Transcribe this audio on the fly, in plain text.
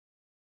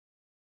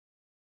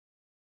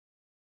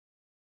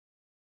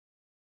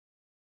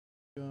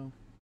Go.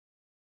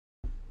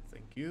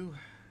 Thank you.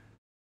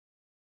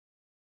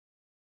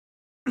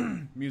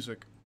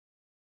 Music.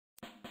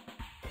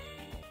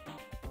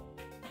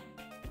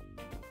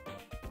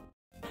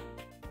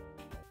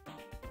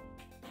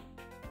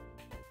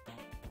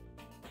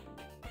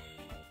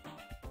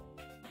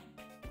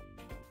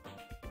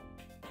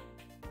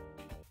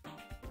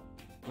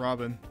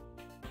 Robin,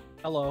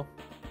 Hello.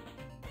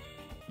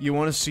 you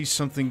want to see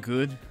something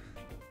good?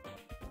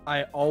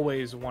 I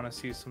always want to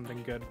see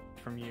something good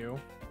from you.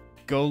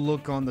 Go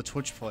look on the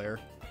Twitch player.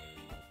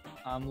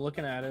 I'm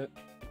looking at it.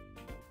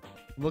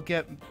 Look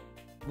at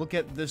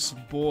this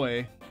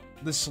boy,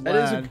 this That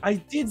is lad. I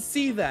did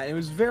see that. It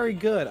was very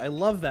good. I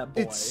love that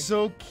boy. It's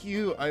so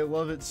cute. I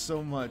love it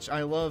so much.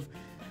 I love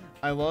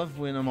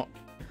when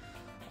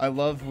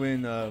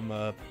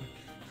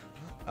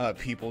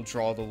people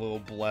draw the little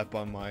blep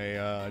on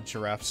my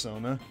giraffe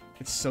Sona.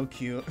 It's so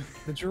cute.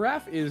 The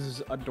giraffe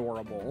is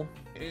adorable.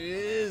 It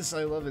is.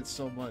 I love it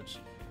so much.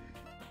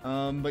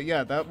 But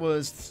yeah, that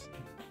was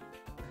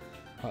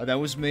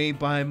made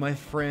by my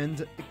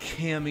friend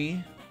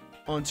Cammy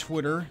on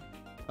Twitter.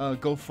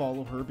 Go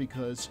follow her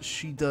because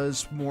she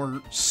does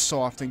more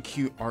soft and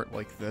cute art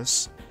like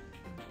this.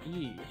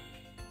 Eee.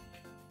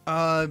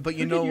 But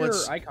you know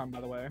what's... Your icon,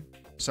 by the way?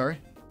 Sorry?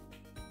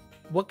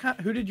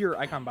 Who did your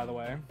icon, by the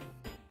way?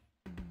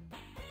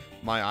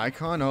 My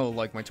icon? Oh,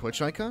 like my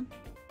Twitch icon?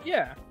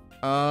 Yeah.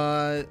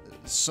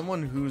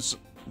 Someone who's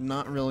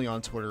not really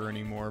on Twitter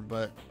anymore,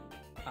 but...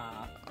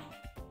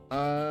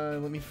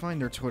 let me find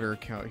their Twitter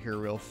account here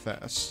real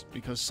fast,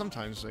 because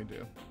sometimes they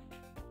do.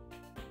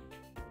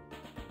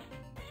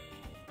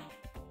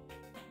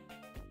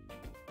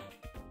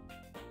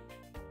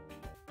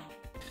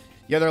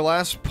 Yeah, their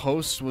last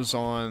post was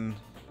on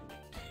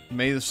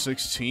May the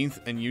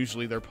 16th, and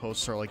usually their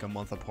posts are like a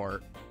month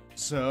apart.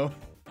 So...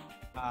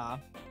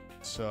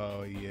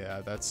 So,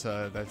 yeah, that's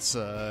it's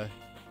a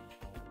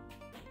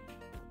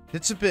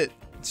bit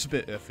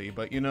iffy,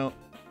 but, you know,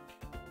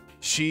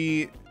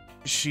 she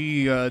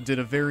did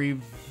a very,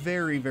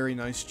 very, very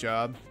nice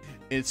job.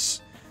 It's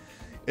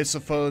a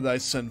photo that I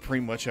send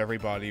pretty much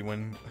everybody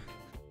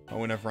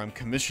whenever I'm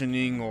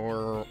commissioning,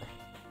 or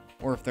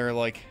if they're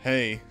like,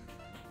 hey,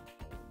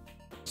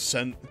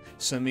 send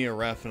me a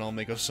ref and I'll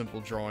make a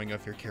simple drawing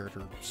of your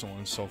character, so on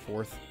and so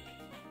forth.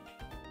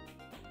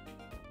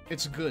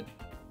 It's good.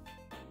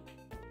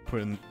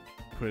 Put it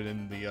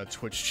in the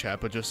Twitch chat,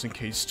 but just in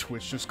case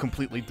Twitch just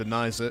completely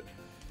denies it.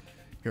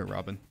 Here,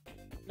 Robin.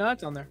 No,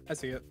 it's on there. I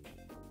see it.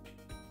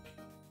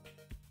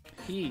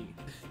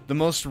 The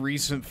most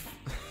recent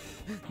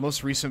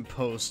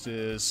post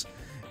is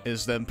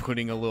them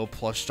putting a little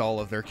plush doll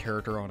of their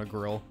character on a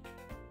grill.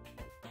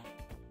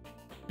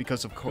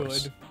 Because of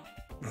course.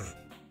 Good.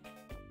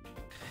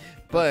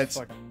 But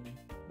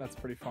that's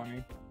pretty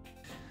funny.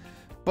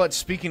 But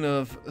speaking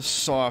of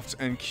soft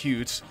and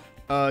cute,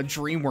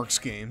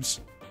 Dreamworks games.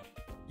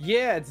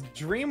 Yeah, it's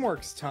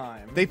Dreamworks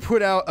time. They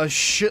put out a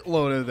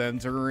shitload of them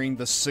during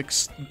the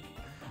 6th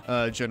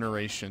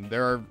generation.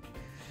 There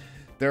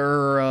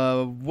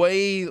are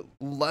way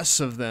less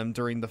of them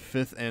during the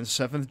 5th and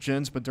 7th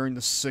gens, but during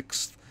the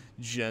 6th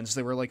gens,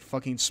 they were like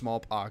fucking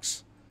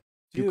smallpox.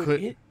 Dude, you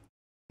could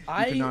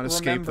not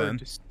escape them.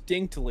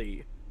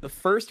 Distinctly, the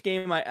first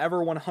game I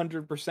ever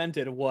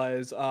 100%ed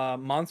was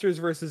Monsters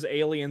vs.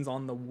 Aliens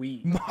on the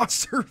Wii.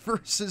 Monster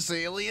vs.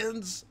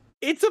 Aliens?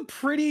 It's a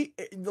pretty...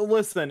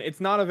 Listen,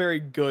 it's not a very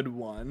good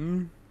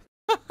one.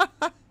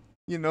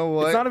 You know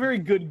what? It's not a very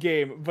good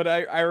game, but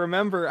I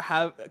remember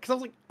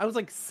because I was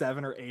like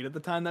 7 or 8 at the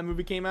time that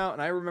movie came out,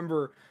 and I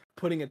remember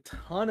putting a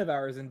ton of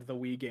hours into the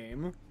Wii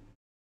game.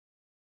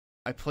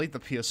 I played the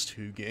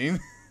PS2 game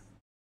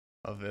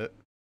of it.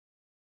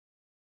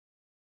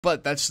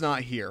 But that's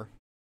not here.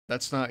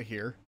 That's not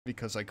here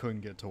because I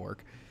couldn't get to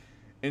work.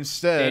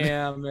 Instead...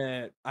 Damn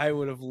it. I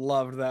would have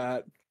loved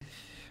that.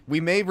 We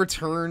may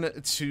return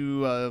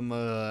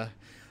to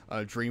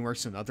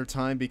Dreamworks another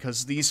time,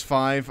 because these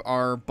 5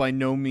 are by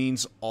no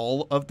means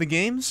all of the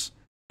games,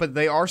 but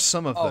they are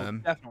some of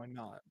them. Definitely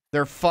not.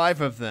 There are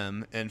 5 of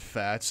them, in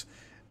fact,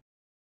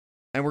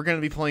 and we're going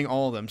to be playing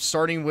all of them,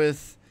 starting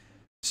with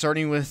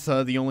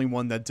the only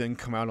one that didn't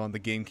come out on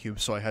the GameCube,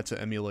 so I had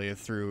to emulate it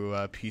through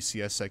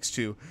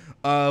PCSX2.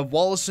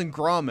 Wallace and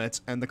Gromit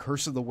and the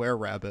Curse of the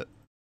Were-Rabbit,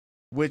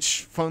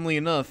 which, funnily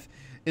enough,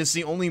 is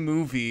the only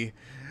movie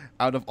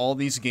out of all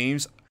these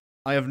games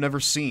I have never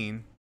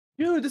seen.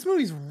 Dude, this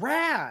movie's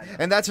rad!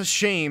 And that's a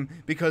shame,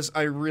 because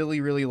I really,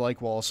 really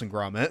like Wallace and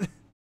Gromit.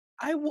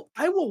 I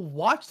will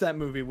watch that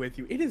movie with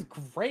you. It is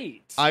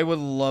great. I would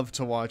love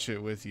to watch it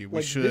with you.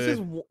 We should... This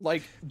is,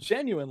 like,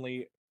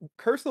 genuinely,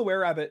 Curse of the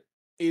Were-Rabbit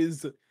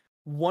is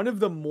one of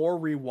the more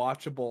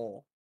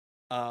rewatchable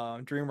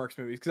DreamWorks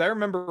movies. Because I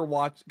remember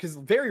because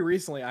very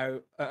recently,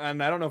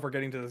 and I don't know if we're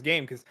getting to this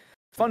game, because,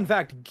 fun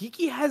fact,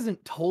 Geeky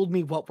hasn't told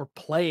me what we're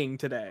playing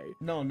today.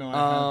 No,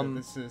 I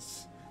haven't.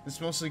 This is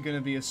mostly going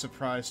to be a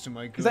surprise to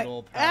my good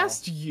old pal.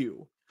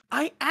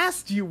 I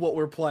asked you what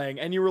we're playing,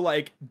 and you were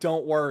like,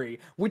 don't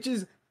worry. Which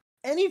is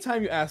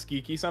anytime you ask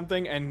Geeky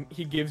something and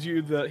he hits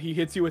you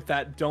with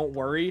that "don't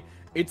worry,"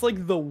 it's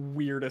like the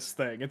weirdest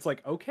thing. It's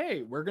like,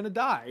 okay, we're gonna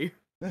die.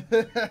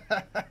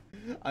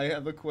 I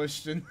have a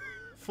question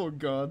for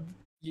God.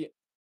 Yeah,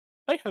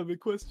 I have a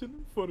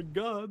question for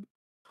God.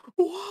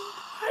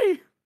 Why?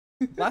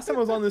 Last time I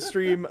was on the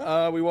stream,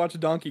 we watched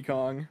Donkey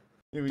Kong.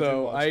 Yeah, we So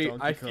did watch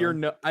Donkey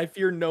I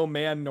fear no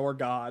man nor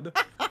God.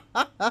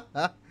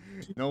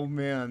 No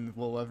man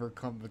will ever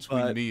come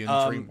between me and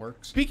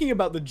Dreamworks. Speaking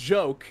about the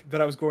joke that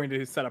I was going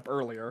to set up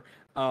earlier,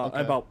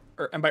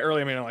 and by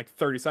early I mean like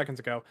 30 seconds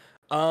ago.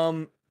 Tell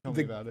me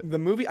about it. The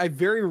movie I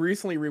very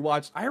recently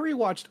rewatched. I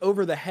rewatched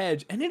Over the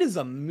Hedge, and it is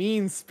a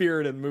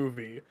mean-spirited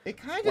movie. It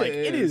kind of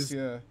is.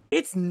 Yeah.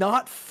 It's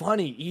not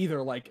funny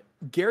either. Like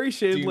Gary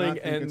Shandling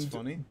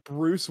and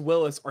Bruce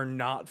Willis are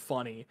not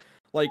funny.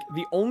 Like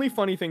the only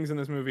funny things in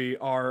this movie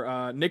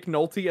are Nick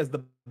Nolte as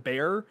the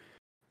bear,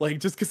 like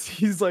just because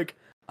he's like,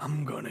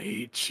 "I'm gonna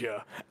eat you,"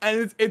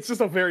 and it's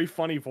just a very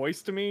funny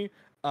voice to me.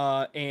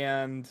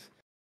 And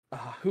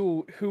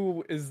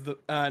who is the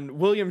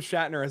William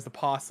Shatner as the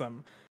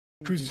possum,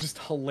 who's just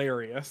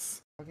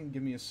hilarious. Fucking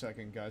give me a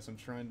second, guys. I'm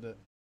trying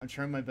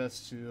my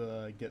best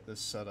to get this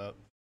set up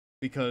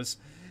because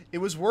it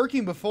was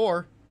working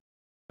before,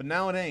 but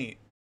now it ain't.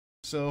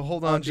 So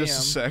hold on just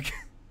a sec.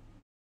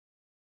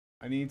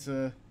 I need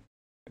to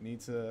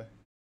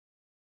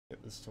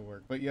get this to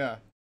work. But yeah,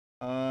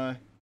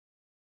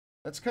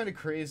 that's kind of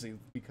crazy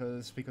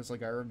because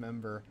like I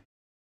remember,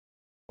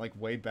 like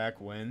way back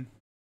when,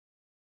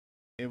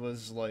 it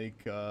was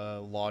like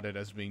lauded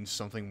as being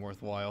something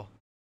worthwhile.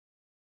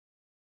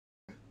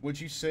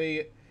 Would you say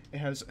it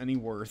has any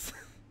worth,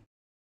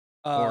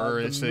 or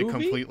is it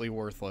completely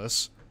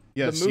worthless?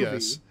 Yes,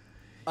 yes.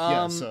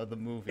 The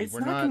movie. It's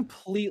not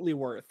completely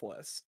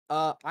worthless.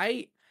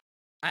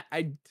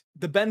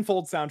 The Ben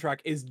Folds soundtrack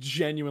is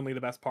genuinely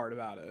the best part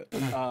about it.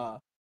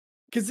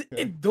 Because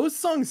those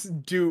songs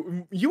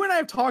do. You and I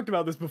have talked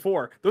about this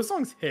before. Those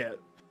songs hit,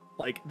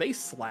 like they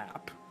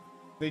slap.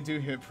 They do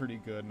hit pretty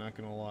good. Not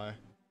gonna lie.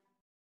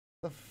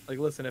 Like,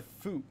 listen,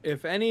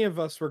 if any of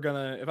us were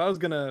gonna, if I was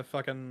gonna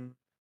fucking,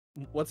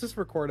 let's just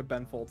record a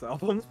Ben Folds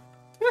album.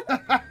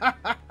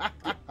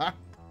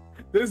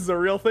 This is a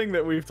real thing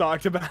that we've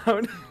talked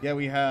about. Yeah,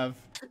 we have.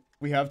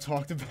 We have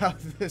talked about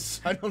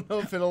this. I don't know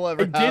if it'll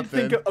ever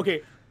happen.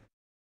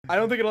 I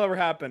don't think it'll ever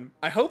happen.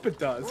 I hope it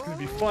does, because it'd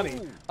be funny.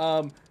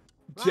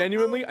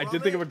 Genuinely, I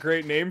did think of a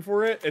great name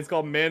for it. It's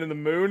called Man in the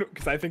Moon,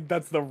 because I think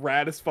that's the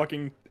raddest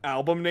fucking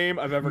album name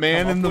I've ever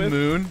Man in the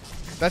Moon?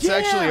 That's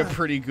actually a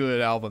pretty good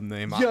album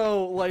name.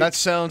 Yo, like, that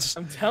sounds...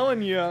 I'm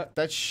telling you.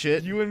 That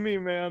shit... You and me,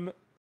 man.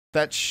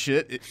 That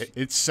shit,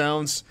 it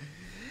sounds...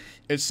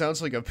 It sounds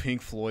like a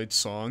Pink Floyd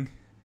song.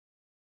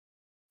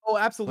 Oh,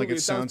 absolutely. Like,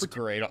 it sounds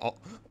great.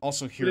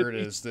 Also, here it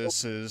is.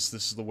 This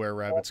is the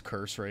Were-Rabbit's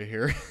curse right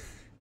here.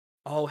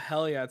 Oh,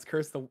 hell yeah. It's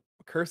Curse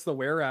the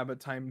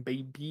Were-Rabbit time,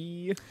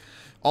 baby.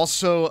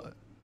 Also,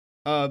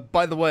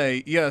 by the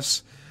way,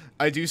 yes,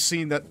 I do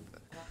see that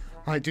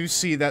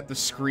the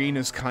screen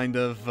is kind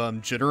of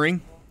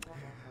jittering.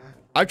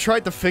 I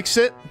tried to fix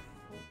it.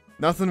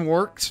 Nothing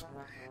worked.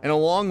 And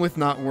along with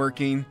not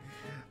working,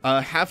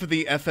 half of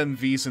the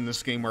FMVs in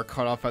this game are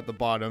cut off at the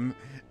bottom.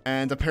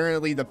 And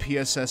apparently the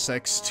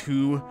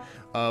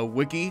PSSX2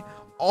 wiki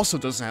also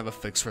doesn't have a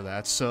fix for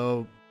that,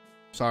 so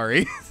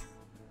sorry.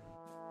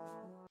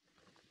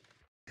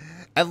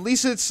 At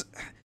least it's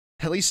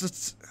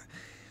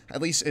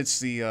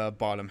the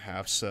bottom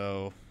half,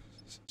 so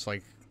it's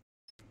like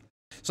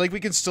we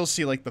can still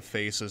see like the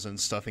faces and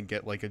stuff and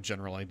get like a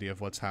general idea of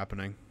what's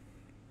happening.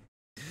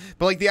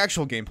 But like the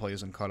actual gameplay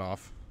isn't cut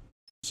off,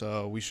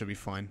 so we should be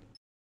fine.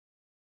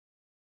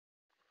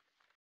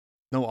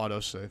 No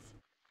autosave.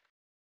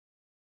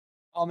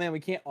 Oh man, we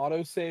can't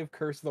autosave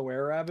Curse of the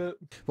Were-Rabbit?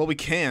 Well, we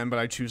can, but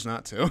I choose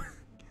not to.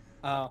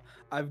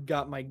 I've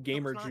got my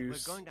gamer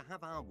juice. We're going to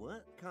have our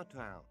work cut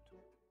out.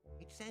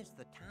 It says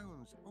the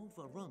town's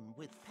overrun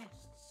with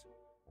pests,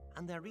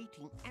 and they're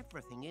eating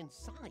everything in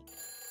sight.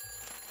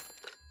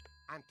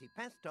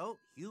 Antipesto,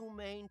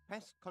 humane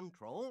pest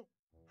control.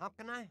 How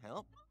can I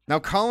help? Now,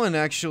 Colin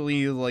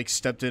actually, like,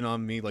 stepped in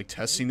on me, like,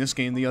 testing this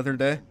game the other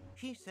day.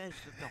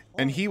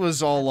 And he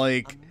was all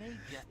like,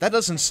 that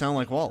doesn't sound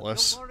like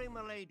Wallace.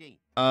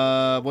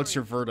 What's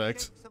your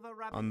verdict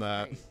on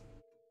that?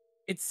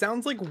 It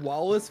sounds like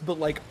Wallace, but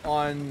like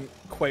on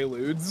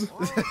Quaaludes.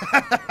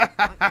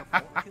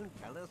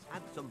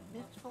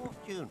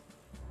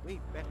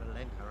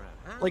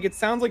 Like it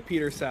sounds like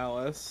Peter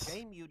Sallis.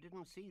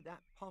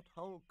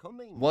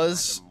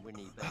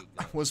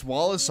 Was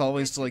Wallace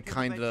always like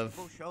kind of,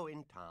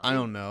 I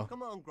don't know,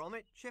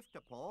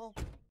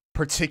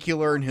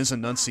 particular in his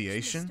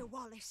enunciation?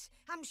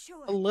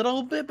 A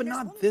little bit, but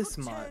not this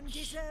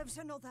much.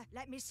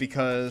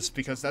 Because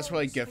that's what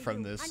I get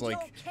from this.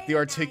 Like, the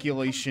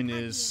articulation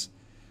is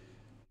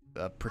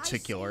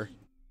particular.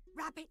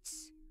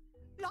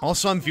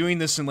 Also, I'm viewing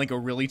this in like a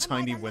really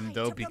tiny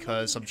window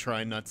because I'm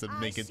trying not to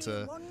make it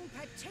to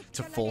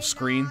full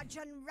screen.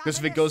 Because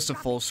if it goes to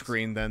full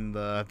screen, then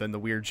the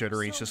weird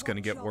jittery is just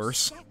gonna get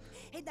worse.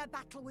 in the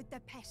battle with the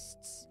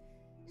pests,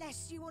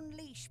 lest you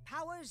unleash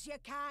powers you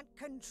can't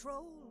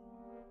control.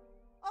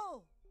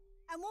 Oh,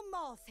 and one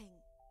more thing.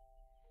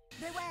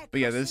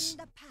 Beware crossing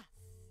the path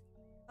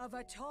of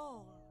a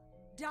tall,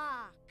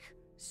 dark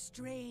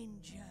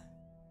stranger.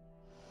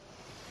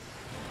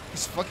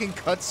 These fucking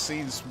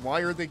cutscenes,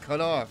 why are they cut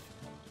off?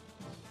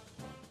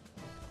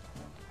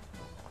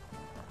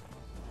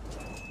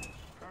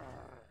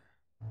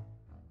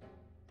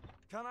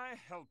 Can I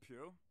help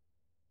you?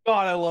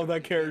 God, I love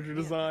that character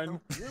design.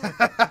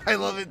 I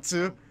love it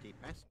too.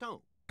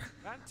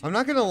 I'm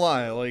not gonna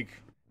lie, like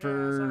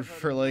for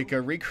like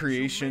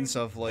recreations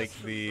of like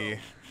the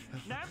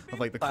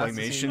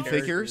claymation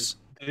figures.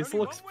 This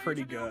looks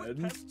pretty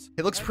good.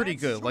 It looks pretty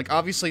good. Like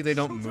obviously they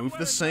don't move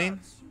the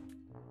same.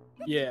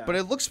 Yeah, but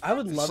it looks. I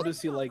would love to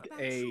see like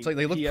a it's like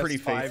they look PS5 pretty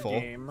faithful.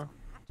 game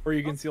where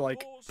you can see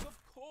like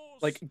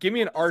give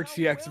me an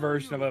RTX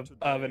version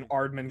of an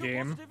Aardman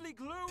game.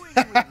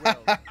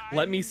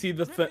 Let me see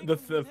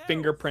the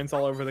fingerprints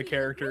all over the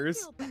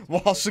characters.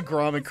 Wallace and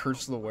Gromit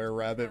Curse of the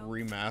Were-Rabbit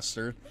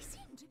remastered.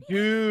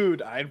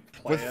 Dude, I'd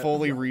play with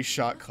fully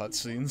reshot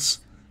cutscenes.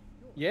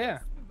 Yeah.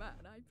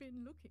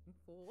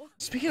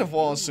 Speaking of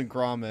Wallace and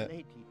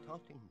Gromit,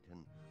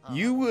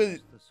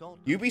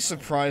 you'd be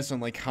surprised on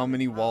like how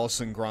many Wallace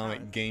and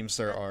Gromit games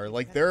there are.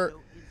 Like there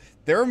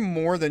are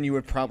more than you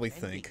would probably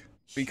think,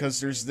 because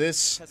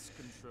there's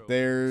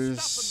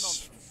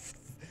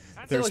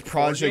like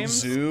Project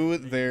Zoo,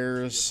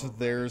 there's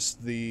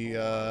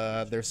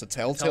the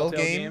Telltale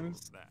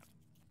games.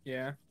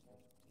 Yeah.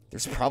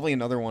 There's probably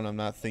another one I'm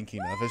not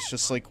thinking of. It's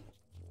just like,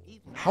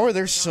 how are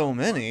there so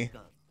many?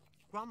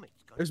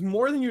 There's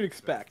more than you'd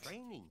expect.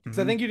 Because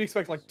I think you'd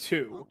expect like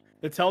 2.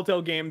 The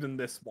Telltale games and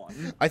this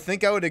one. I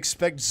think I would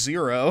expect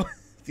 0,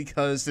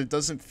 because it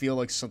doesn't feel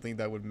like something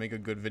that would make a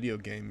good video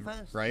game,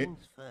 right?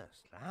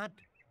 First, lad.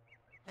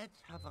 Let's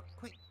have a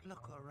quick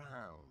look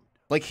around.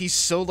 Like, he's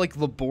so, like,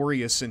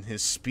 laborious in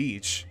his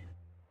speech.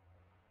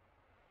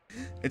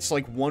 It's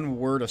like 1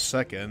 word a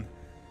second.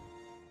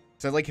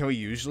 Is that like how he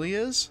usually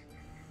is?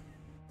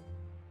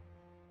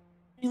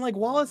 I mean, like,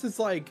 Wallace is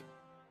like...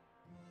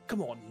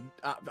 Come on.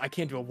 I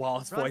can't do a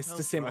Wallace voice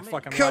to say my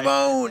fucking Come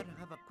on!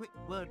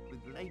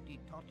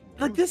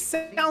 Like, this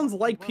sounds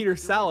like Peter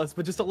Sallis,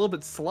 but just a little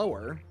bit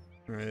slower.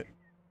 Right.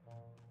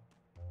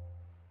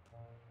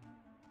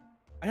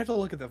 I have to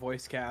look at the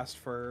voice cast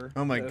for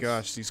Oh my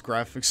gosh, these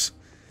graphics.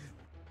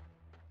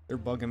 They're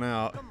bugging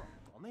out.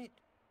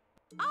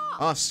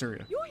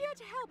 Austria. You're here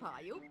to help,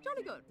 are you?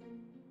 Jolly good.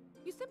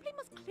 You simply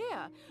must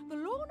clear the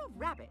lawn of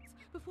rabbits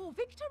before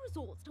Victor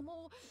resorts to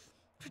more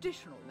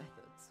traditional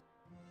methods.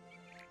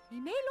 They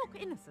may look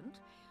innocent,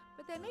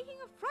 but they're making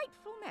a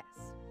frightful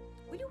mess.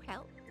 Will you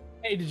help?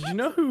 Hey, did you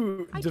know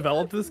who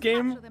developed this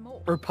game?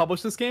 Or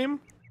published this game?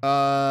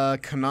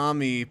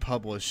 Konami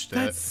published it.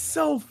 That's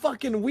so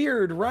fucking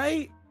weird,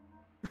 right?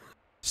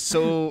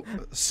 So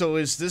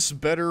is this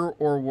better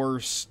or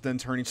worse than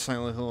turning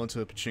Silent Hill into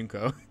a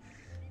pachinko?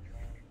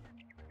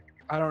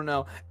 I don't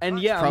know. And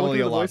yeah, I'm Probably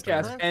looking at a the lot voice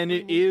cast, better. and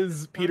it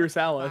is Peter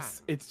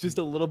Sallis. It's just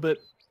a little bit,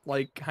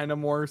 like, kind of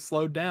more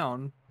slowed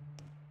down.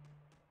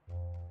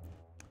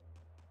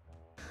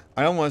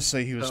 I don't want to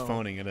say he was So-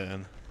 phoning it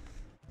in.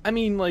 I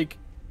mean, like,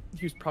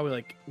 he was probably,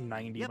 like,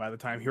 90 by the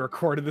time he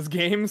recorded this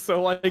game,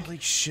 so, like... Holy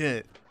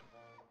shit.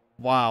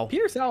 Wow.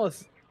 Peter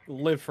Sallis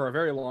lived for a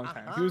very long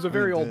time. He was a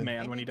very old did.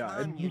 man when he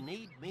died. He You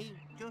need me,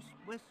 just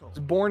whistle. was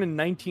born in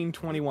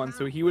 1921,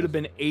 so he would have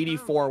been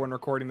 84 when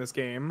recording this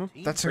game.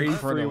 That's Or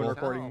 83 when incredible.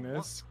 recording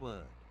this.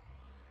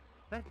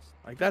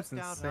 Like, that's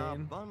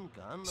insane.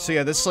 So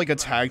yeah, this is like a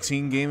tag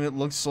team game, it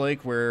looks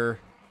like, where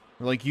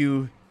like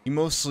you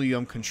mostly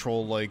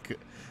control like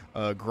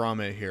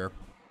Gromit here,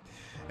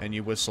 and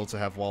you whistle to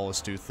have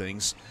Wallace do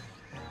things.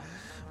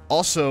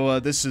 Also,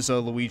 this is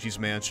Luigi's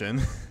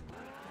Mansion.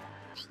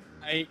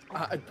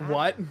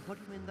 What?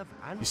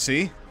 You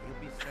see?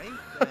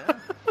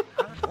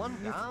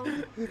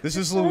 This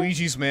is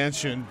Luigi's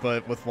Mansion,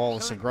 but with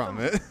Wallace and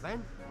Gromit.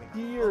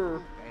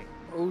 Dear.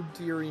 Oh,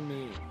 dearie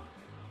me.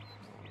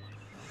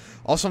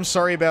 Also, I'm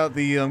sorry about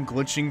the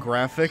glitching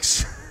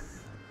graphics.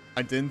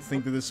 I didn't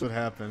think that this would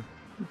happen.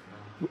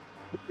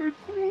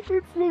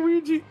 It's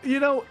Luigi. You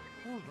know,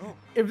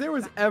 if there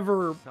was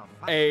ever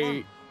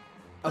a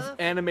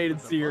animated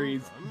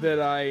series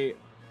that I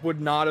would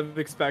not have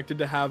expected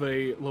to have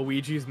a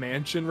Luigi's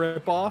Mansion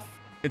ripoff,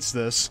 It's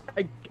this.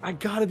 I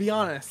gotta be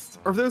honest.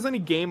 Or if there was any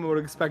game I would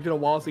have expected a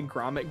Wallace and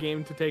Gromit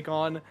game to take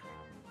on,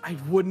 I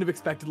wouldn't have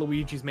expected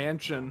Luigi's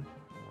Mansion.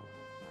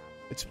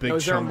 It's Big Now,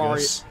 is there a Mario-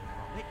 Chungus.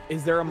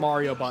 Is there a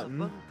Mario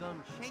button?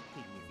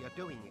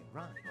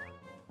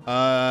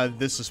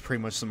 This is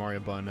pretty much the Mario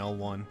button,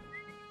 L1.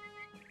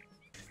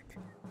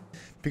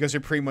 Because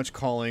you're pretty much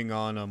calling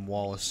on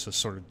Wallace to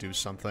sort of do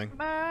something.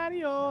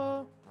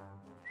 Mario.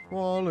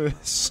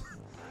 Wallace.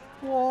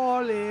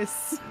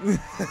 Wallace.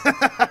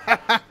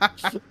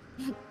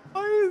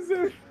 Why is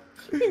there?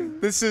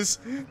 This is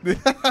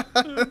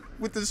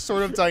with this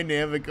sort of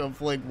dynamic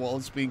of like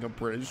Wallace being a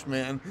British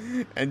man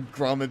and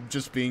Gromit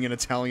just being an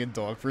Italian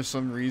dog for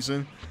some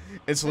reason.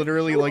 It's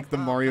literally like the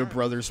Mario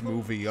Brothers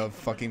movie of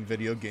fucking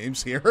video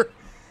games here.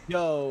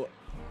 Yo,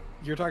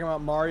 you're talking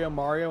about Mario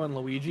and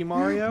Luigi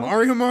Mario?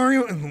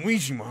 Mario and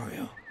Luigi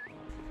Mario.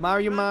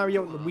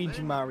 Mario,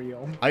 Luigi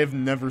Mario. I have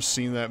never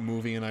seen that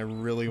movie and I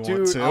really want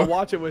Dude, to. I'll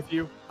watch it with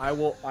you. I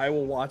will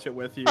watch it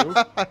with you.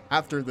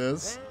 After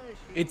this.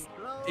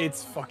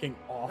 It's fucking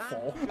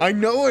awful. I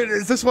know it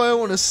is. That's why I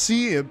want to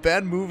see it.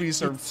 Bad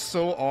movies are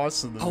so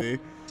awesome to me.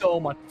 So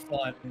much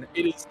fun.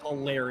 It is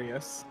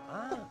hilarious.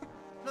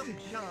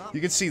 You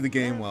can see the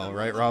game well,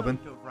 right, Robin?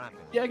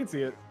 Yeah, I can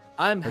see it.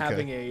 I'm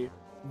having a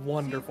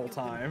wonderful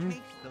time.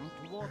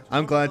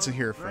 I'm glad to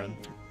hear, friend.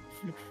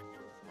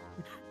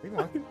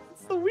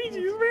 It's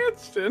Luigi's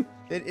Mansion.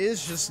 It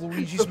is just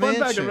Luigi's The fun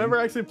Mansion. fact, I've never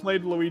actually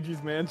played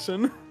Luigi's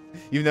Mansion.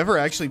 You've never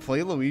actually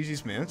played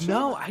Luigi's Mansion?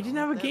 No, I didn't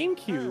have a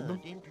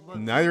GameCube.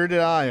 Neither did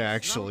I,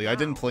 actually. I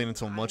didn't play it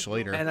until much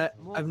later. And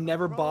I've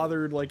never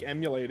bothered, like,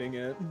 emulating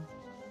it.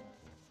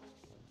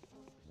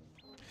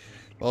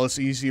 Well, it's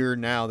easier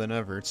now than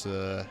ever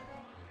to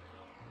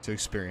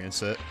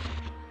experience it.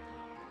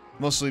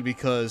 Mostly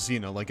because, you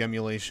know, like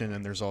emulation,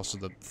 and there's also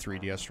the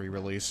 3DS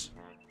re-release.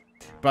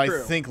 But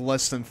True. I think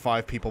less than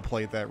 5 people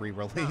played that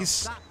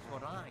re-release.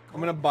 I'm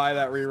gonna buy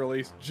that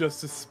re-release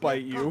just to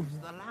spite you.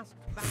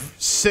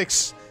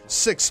 Six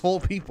whole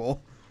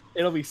people.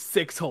 It'll be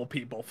 6 whole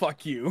people.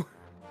 Fuck you.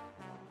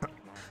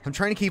 I'm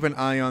trying to keep an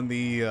eye on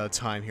the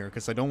time here,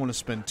 because I don't want to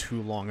spend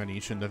too long on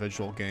each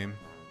individual game.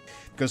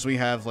 Because we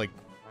have, like,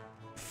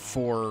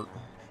 four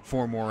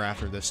more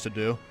after this to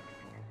do.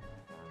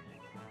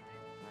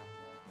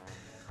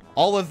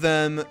 All of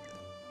them,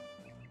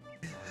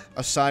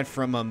 aside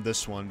from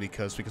this one,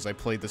 because I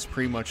played this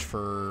pretty much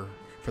for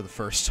the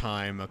first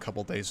time a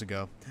couple days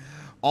ago.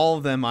 All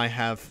of them I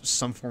have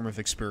some form of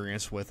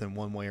experience with in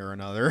one way or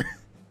another.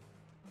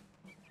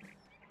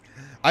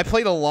 I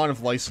played a lot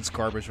of licensed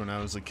garbage when I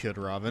was a kid,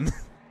 Robin.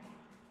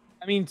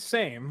 I mean,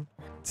 same.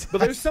 But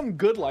there's some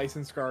good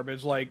licensed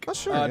garbage, like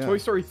yeah. Toy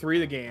Story 3,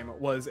 the game,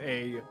 was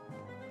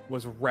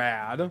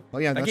rad.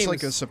 Well, yeah, That that's game like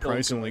is a still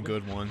surprisingly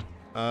good one.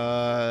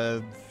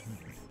 The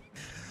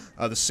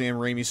Sam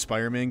Raimi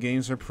Spider-Man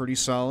games are pretty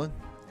solid.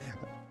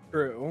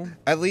 True.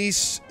 At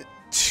least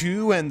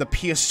 2 and the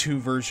PS2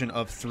 version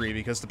of 3,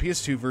 because the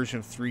PS2 version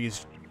of 3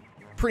 is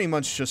pretty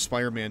much just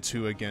Spider-Man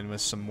 2 again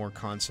with some more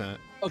content.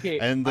 Okay,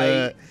 And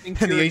the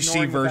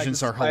HD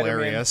versions are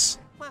hilarious.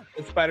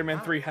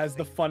 Spider-Man 3 has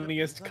the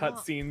funniest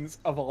cutscenes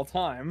of all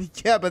time.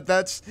 Yeah, but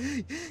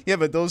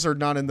those are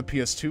not in the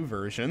PS2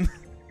 version.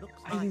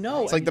 I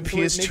know. It's like the so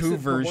it makes PS2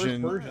 it the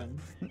worst version.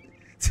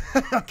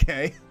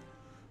 Okay.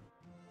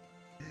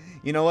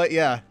 You know what?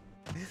 Yeah.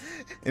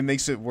 It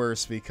makes it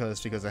worse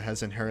because it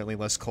has inherently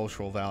less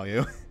cultural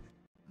value.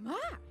 Ma,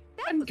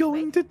 I'm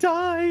going to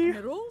die.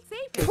 they're all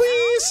safe.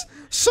 Please,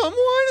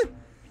 someone.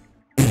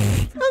 I'm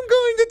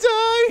going to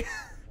die.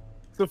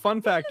 So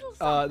fun fact, Little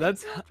something,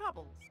 that's no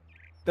troubles.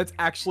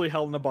 actually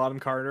Helena Bottom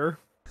Carter.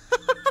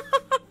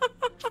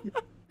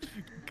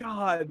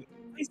 God,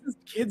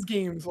 licensed kids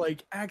games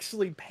like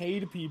actually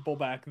paid people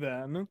back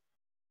then.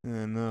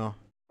 No.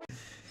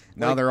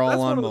 Now Like, they're that's all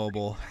one on of the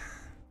mobile.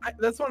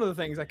 That's one of the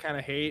things I kind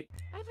of hate.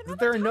 I have That another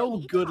there are no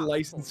tiny good garden.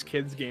 licensed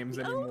kids games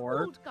The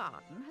anymore. old garden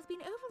has been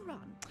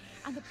overrun,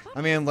 and the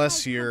I mean,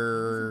 unless bunny-sized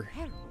you're-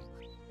 pumpkins in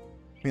peril.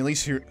 I mean, at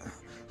least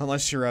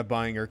unless you're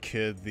buying your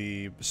kid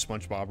the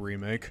SpongeBob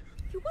remake.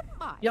 You wouldn't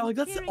mind Yeah, like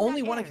that's the clearing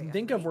only that one I can area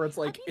think for of me. where it's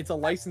I've like been it's a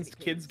licensed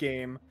thirsty. kids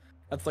game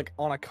that's like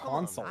on a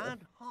console.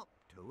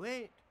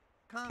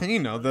 And you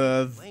know,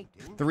 the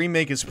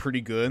remake is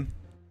pretty good.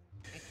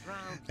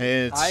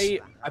 It's I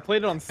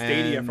played it on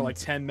Stadia for like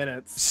And- 10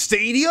 minutes.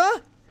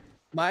 Stadia?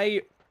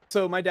 My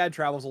dad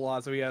travels a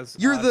lot, so he has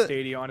You're the-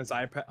 Stadia on his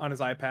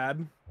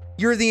iPad.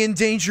 You're the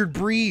endangered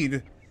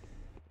breed.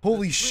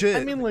 Holy shit.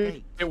 I mean,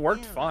 like it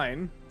worked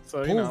fine,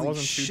 so you know I Holy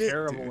wasn't too shit,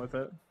 terrible dude. with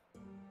it.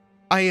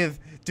 I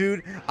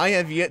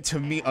have yet to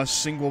meet a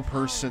single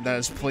person that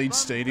has played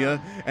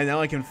Stadia, and now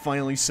I can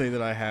finally say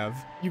that I have.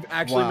 You've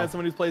actually Wow. met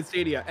someone who's played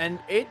Stadia, and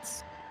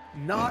it's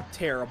not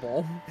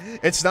terrible.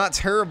 It's not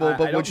terrible, I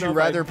but don't would know you if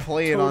rather I'd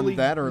play it totally, on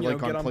that or you know,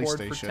 like on get on board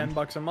for PlayStation?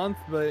 $10 a month,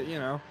 but you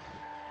know,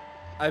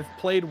 I've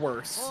played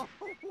worse.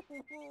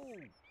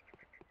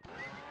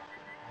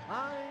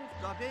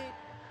 I've got it.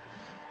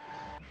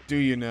 Do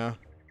you know?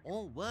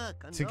 All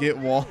work and To no get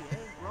wall- play,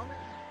 eh, Ronnie?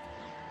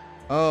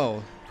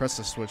 Oh, press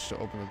the switch to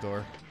open the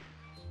door.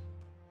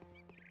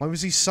 Why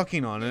was he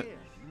sucking on it?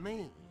 Dear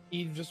me.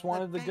 He just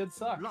wanted the good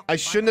suck. I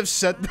shouldn't have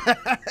said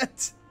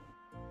that.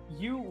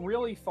 You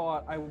really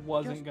thought I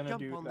wasn't Just gonna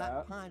jump do on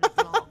that. pile of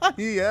logs.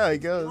 Yeah, I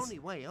It's the guess. only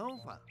way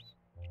over.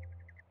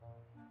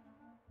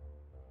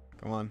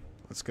 Come on,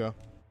 let's go.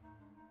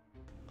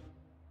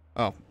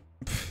 Oh,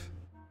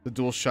 the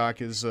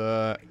DualShock is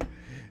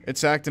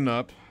it's acting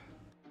up.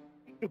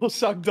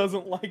 DualShock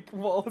doesn't like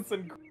Wallace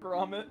and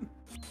Gromit.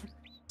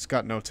 It's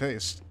got no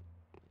taste.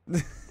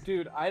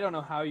 Dude, I don't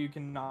know how you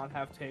can not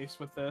have taste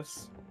with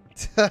this.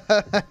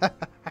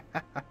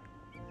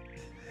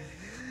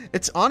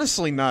 It's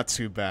honestly not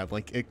too bad.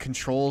 Like, it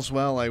controls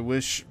well. I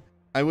wish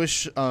I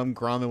wish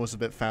Gromit was a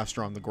bit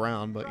faster on the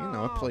ground, but you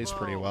know, it plays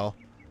pretty well.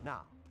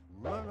 Now,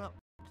 run up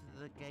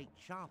to the gate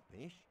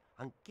sharpish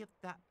and give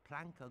that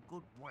plank a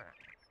good whack.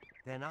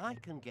 Then I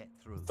can get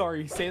through.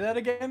 Sorry, say that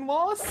again,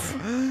 Wallace?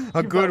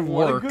 A good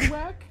work. A good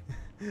whack?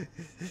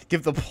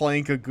 Give the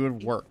plank a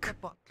good work. The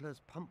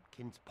butler's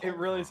pumpkins It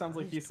really sounds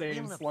like he's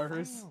saying will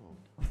slurs.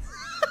 fail.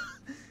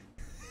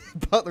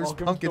 Butler's Welcome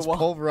to pumpkins the wall.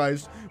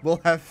 pulverized will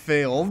have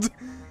failed.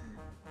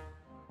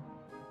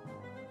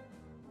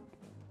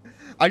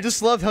 I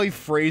just love how he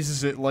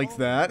phrases it like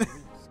that. Don't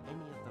rinse any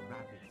of the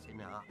rabbits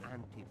in our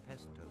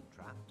anti-pesto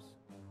traps.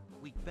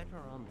 We'd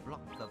better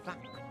unblock the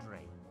vac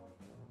drain.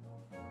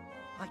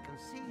 I can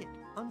see it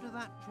under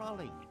that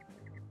trolley.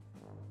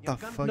 You're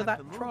The gonna fuck? Under have that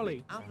to move trolley.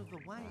 it out of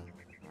the way.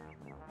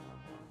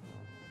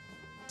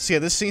 So yeah,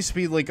 this seems to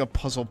be like a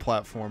puzzle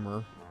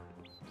platformer.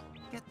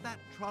 Get that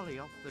trolley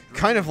off the drain.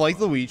 Kind of like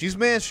Luigi's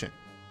Mansion.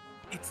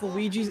 It's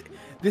Luigi's.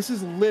 This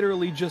is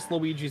literally just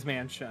Luigi's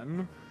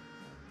Mansion.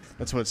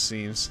 That's what it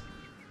seems.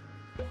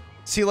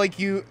 See, like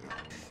you...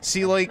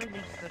 See, like...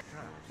 Finish the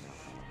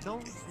traps.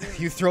 Don't clear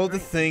You the throw the drain.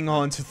 thing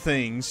onto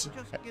things,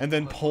 and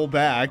then pull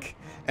back,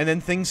 and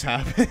then things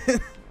happen.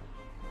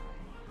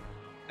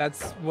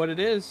 That's what it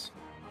is.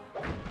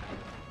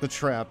 The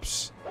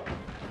traps.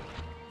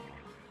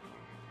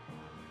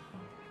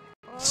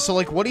 So,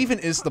 like, what even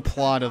is the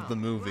plot of the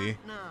movie?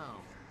 Now.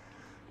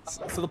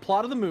 So the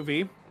plot of the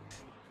movie.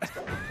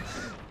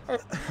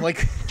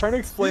 Like, Trying to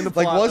explain the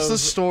plot. like, what's the of-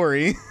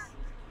 story?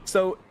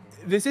 So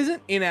this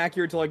isn't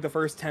inaccurate to like the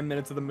first 10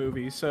 minutes of the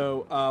movie.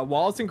 So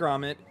Wallace and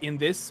Gromit in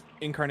this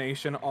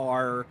incarnation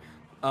are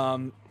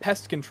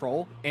pest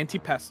control,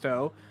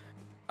 anti-pesto,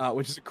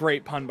 which is a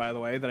great pun, by the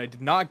way, that I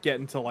did not get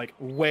until like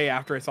way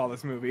after I saw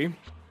this movie.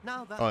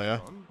 Now that's Oh, yeah.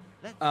 done,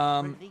 let's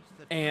release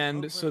the trap And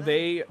over so there.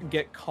 they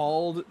get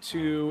called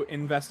to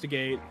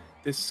investigate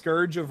this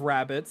scourge of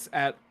rabbits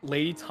at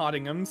Lady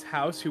Tottingham's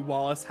house, who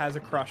Wallace has a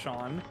crush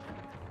on.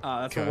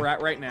 That's where Okay. we're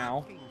at right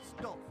now. Fucking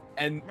stuff.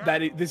 And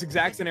this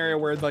exact scenario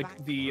where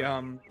like the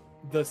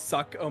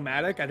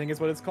suck-o-matic, I think is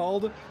what it's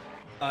called.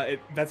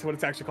 That's what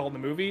it's actually called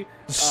in the movie.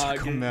 Gets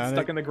Suck-o-matic.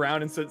 stuck in the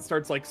ground, and so it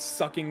starts like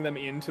sucking them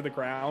into the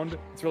ground.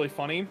 It's really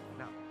funny.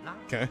 Now,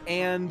 Okay.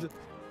 And let's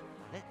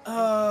take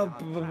our buh,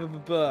 buh, trap buh,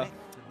 buh. back to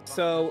the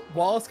so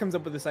Wallace comes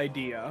up with this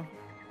idea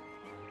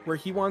where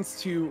he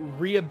wants to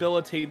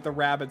rehabilitate the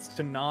rabbits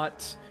to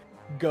not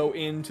go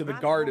into the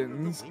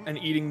gardens and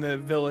eating the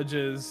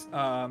village's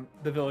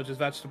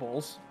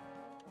vegetables.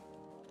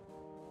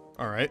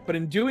 All right. But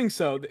in doing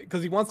so,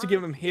 because he wants to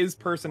give him his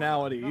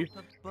personality,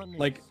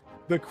 like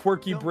the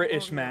quirky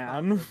British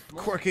man.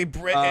 Quirky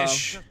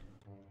British.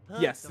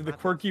 Yes, the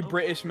quirky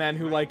British man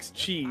who likes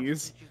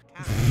cheese.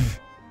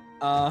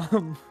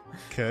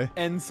 Okay.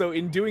 And so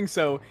in doing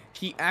so,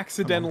 he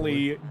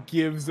accidentally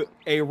gives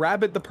a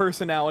rabbit the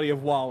personality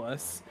of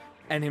Wallace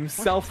and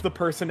himself the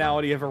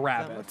personality of a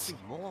rabbit.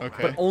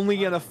 Okay. But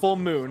only in a full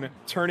moon,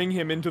 turning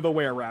him into the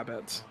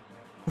were-rabbit.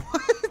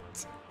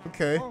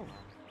 Okay.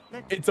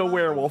 It's a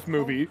werewolf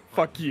movie.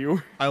 Fuck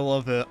you. I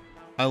love it.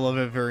 I love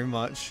it very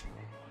much.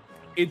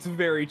 It's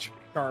very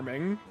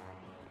charming.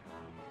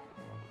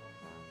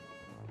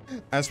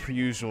 As per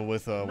usual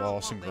with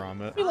Wallace and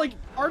Gromit. I feel like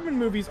Aardman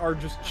movies are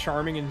just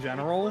charming in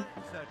general.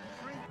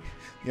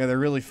 Yeah, they're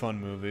really fun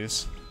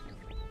movies.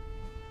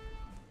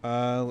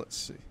 Let's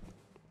see.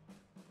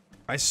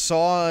 I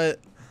saw it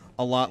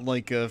a lot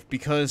like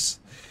because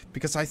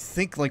I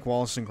think like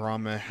Wallace and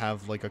Gromit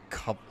have like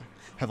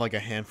a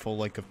handful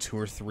like of 2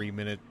 or 3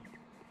 minute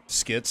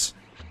skits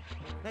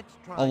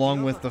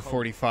along with the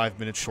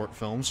 45-minute short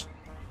films.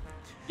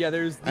 Yeah,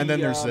 there's the, And then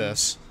there's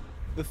this.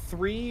 the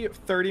 3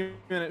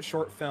 30-minute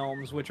short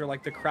films, which are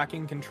like the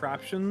Cracking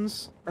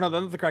Contraptions. Or no,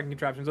 they're not the Cracking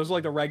Contraptions. Those are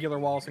like the regular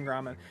Wallace and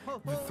Gromit.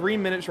 The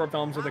 3-minute short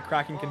films are the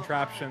Cracking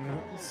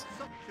Contraptions.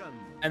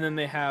 And then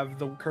they have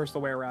the Curse the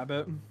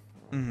Were-Rabbit.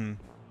 Mm-hmm.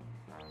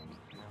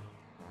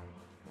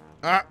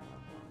 Ah!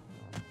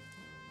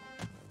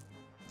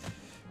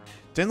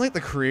 Didn't like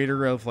the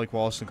creator of like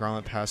Wallace and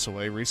Gromit pass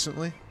away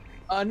recently?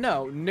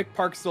 No, Nick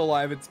Park's still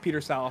alive. It's Peter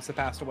Sallis that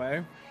passed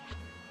away.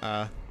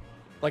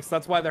 Like, so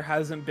that's why there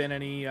hasn't been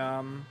any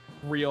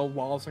real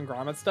Wallace and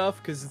Gromit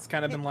stuff, because it's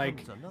kind of been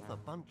like,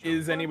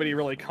 is anybody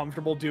really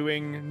comfortable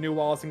doing new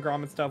Wallace and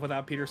Gromit stuff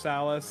without Peter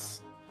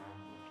Sallis?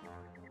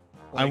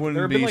 I Like, there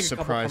wouldn't have been, be like, a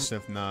couple surprised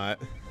if not.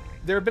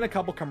 There have been a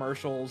couple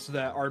commercials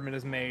that Aardman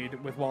has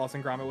made with Wallace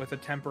and Gromit with a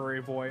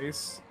temporary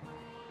voice.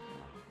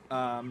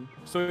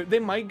 So they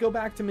might go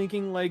back to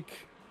making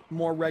like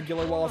more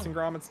regular Wallace and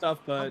Gromit stuff,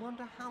 but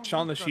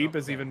Shaun the Sheep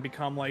has even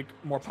become like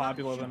more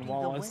popular than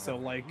Wallace, so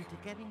like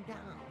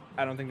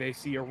I don't think they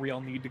see a real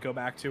need to go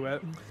back to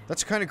it.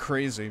 That's kind of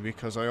crazy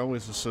because I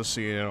always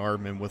associated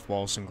Aardman with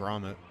Wallace and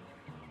Gromit.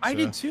 I So-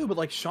 did too, but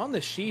like Shaun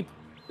the Sheep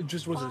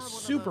just was a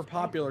super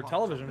popular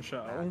television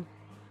show.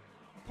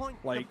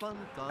 Like, and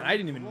I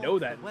didn't even know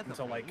that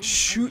until like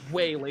Shoot.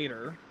 way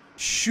later.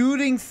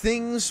 Shooting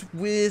things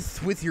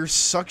with your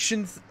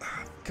suction.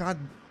 God,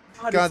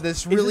 God,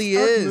 this really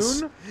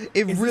is.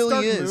 It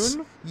really is.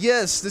 Moon?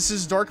 Yes, this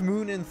is Dark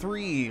Moon in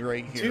 3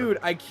 right here. Dude,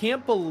 I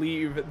can't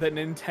believe that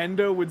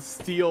Nintendo would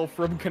steal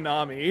from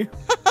Konami.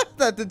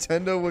 That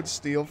Nintendo would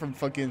steal from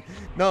fucking...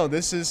 No,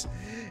 this is...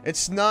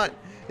 It's not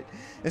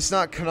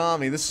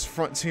Konami. This is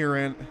Frontier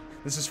and...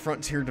 This is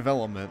Frontier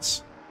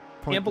Developments.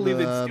 Can't believe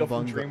they'd steal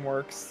from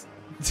Dreamworks.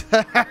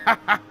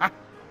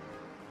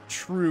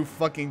 True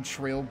fucking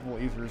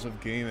trailblazers of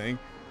gaming.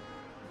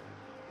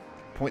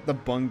 Point the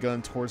bung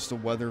gun towards the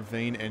weather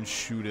vane and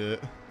shoot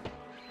it.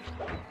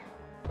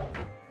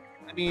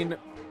 I mean,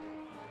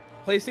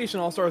 PlayStation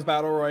All-Stars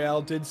Battle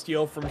Royale did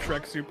steal from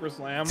Shrek Super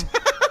Slam.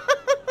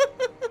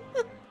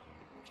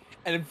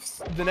 And if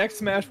the next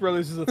Smash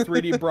Brothers is a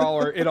 3D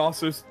brawler, it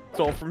also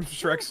stole from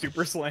Shrek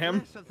Super Slam.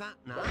 Less of that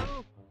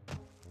now.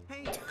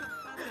 Hey, cut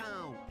that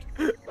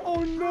out.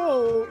 Oh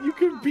no, you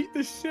can beat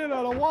the shit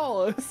out of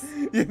Wallace.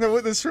 You know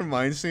what this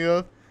reminds me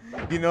of?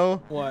 You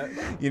know? What?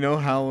 You know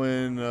how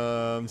in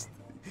The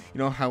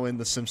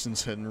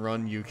Simpsons Hit and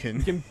Run you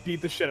can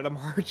beat the shit out of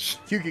Marge.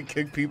 you can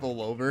kick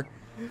people over?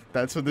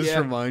 That's what this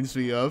reminds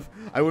me of.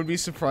 I wouldn't be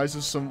surprised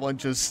if someone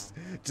just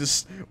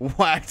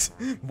whacked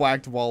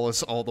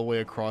Wallace all the way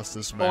across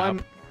this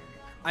map.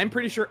 I'm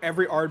pretty sure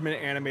every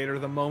Aardman animator,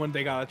 the moment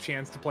they got a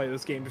chance to play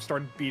this game, just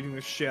started beating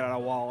the shit out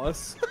of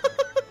Wallace.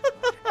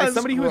 As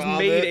somebody who has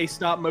made a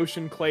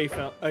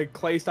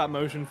clay stop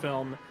motion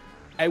film,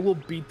 I will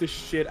beat the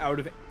shit out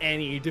of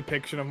any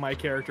depiction of my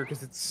character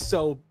because it's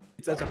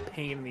such a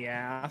pain in the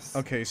ass.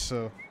 Okay,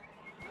 so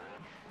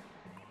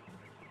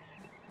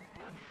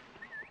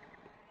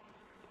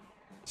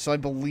I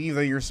believe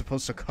that you're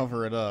supposed to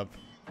cover it up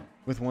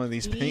with one of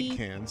these paint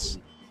cans.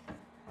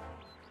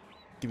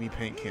 Give me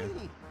paint can.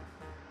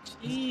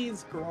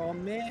 Jeez,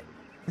 Gromit.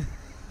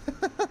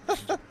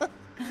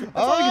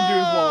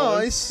 Oh,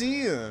 I I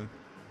see him.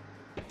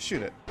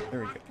 Shoot it. There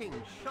we go.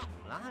 Cracking shot,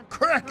 lad.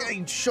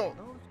 Cracking shot.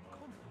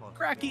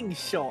 Cracking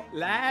shot,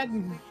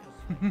 lad.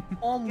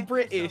 I'm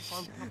British.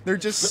 They're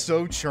just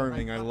so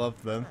charming. I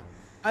love them.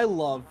 I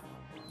love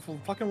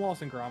fucking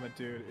Wallace and Gromit,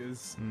 dude.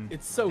 It's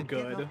so To get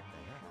good. up there,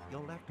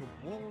 you'll have to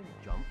wall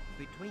jump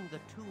between the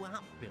two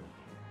outbuildings.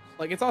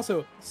 Like, it's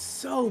also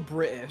so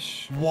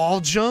British. Wall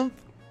jump?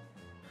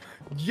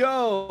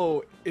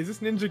 Yo, is this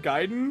Ninja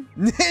Gaiden?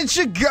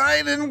 Ninja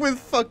Gaiden with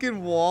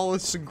fucking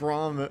Wallace and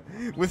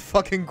Gromit. With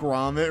fucking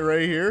Gromit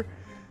right here.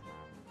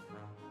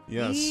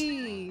 Yes.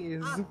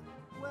 Jeez. Ah,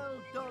 well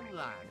done,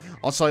 lad.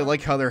 Also, I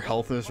like how their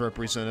health is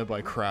represented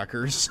by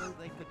crackers. So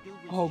they could do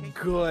with Oh, shaking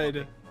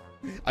good.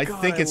 I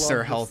God, think I it's their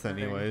love this health thing.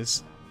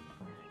 anyways.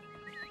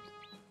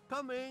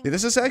 Coming. Yeah,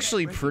 this is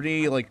actually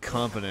pretty, like,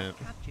 competent.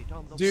 Catch it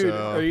on the Dude,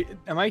 So-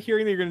 am I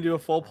hearing that you're gonna do a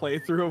full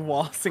playthrough of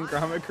Wallace and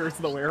Gromit Curse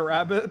of the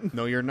Were-Rabbit?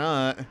 No, you're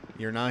not.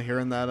 You're not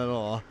hearing that at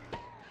all.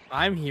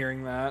 I'm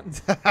hearing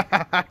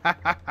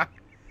that.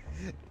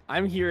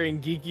 I'm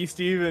hearing Geeky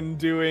Steven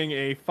doing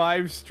a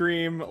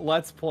 5-stream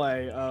Let's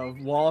Play of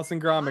Wallace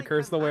and Gromit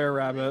Curse of the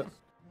Were-Rabbit.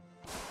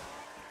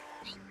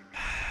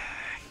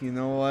 You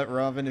know what,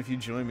 Robin? If you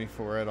join me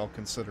for it, I'll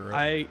consider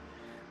it.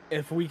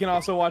 If we can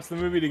also watch the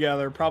movie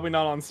together, probably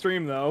not on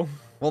stream though.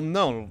 Well,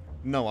 no,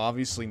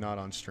 obviously not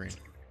on stream.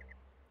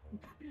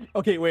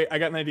 Okay, wait, I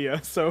got an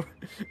idea. So,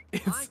 I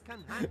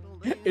can handle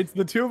this. it's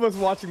the two of us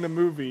watching the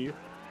movie,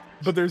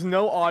 but there's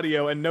no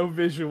audio and no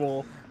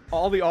visual.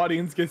 All the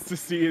audience gets to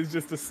see is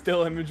just a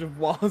still image of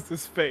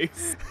Wallace's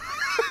face.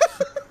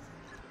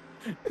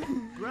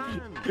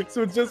 Grand.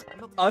 So it's just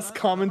us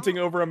commenting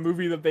over a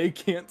movie that they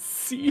can't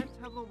see. Let's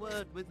have a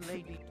word with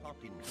Lady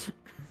Tottins.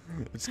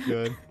 It's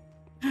good.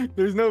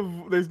 There's no,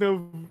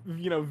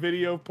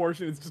 video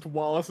portion. It's just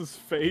Wallace's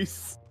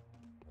face.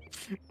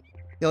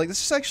 Yeah, like,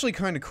 this is actually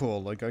kind of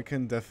cool. Like, I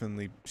can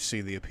definitely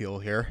see the appeal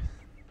here.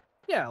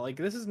 Yeah, like,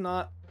 this is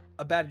not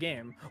a bad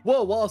game.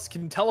 Whoa, Wallace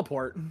can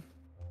teleport.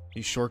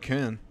 You sure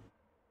can.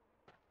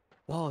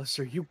 Wallace,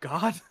 are you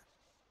God?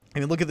 I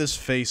mean, look at this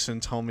face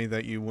and tell me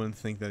that you wouldn't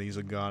think that he's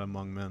a god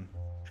among men.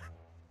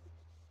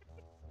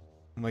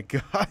 Oh my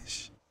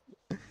gosh.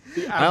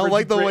 I don't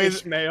like the way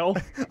male.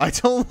 I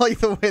don't like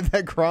the way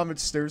that Gromit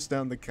stares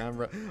down the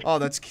camera. Oh,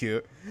 that's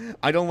cute.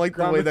 I don't like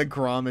the way that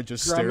Gromit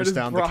just stares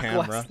down the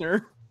camera.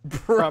 Lesnar.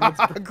 Brock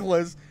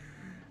Lesnar.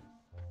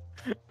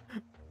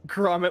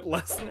 Gromit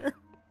Lesnar.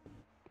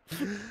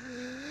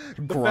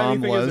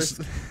 Grom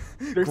Lesnar.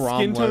 Their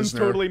skin tones Lesnar.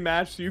 totally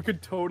match, so you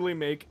could totally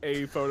make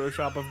a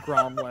Photoshop of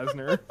Grom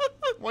Lesnar.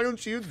 Why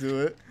don't you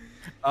do it?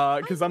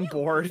 Because I'm I knew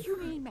bored. The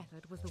humane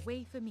method was the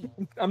way for me.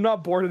 I'm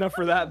not bored enough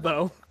for that,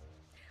 though.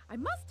 I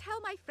must tell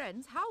my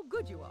friends how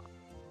good you are.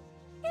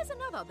 Here's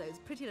another of those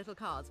pretty little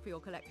cards for your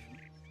collection.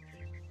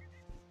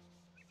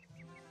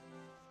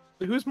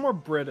 Who's more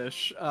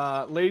British,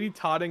 Lady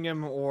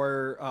Tottingham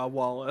or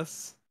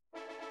Wallace?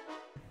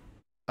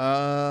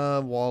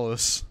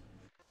 Wallace.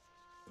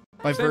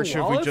 By Say virtue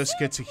of we Wallace? just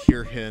get to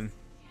hear him.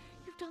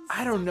 You've done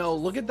I don't such know.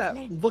 Look at that.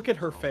 splendid Look at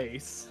her work.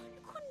 face.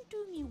 You couldn't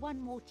do me one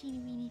more teeny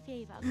weeny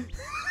favor.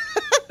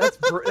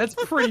 That's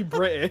pretty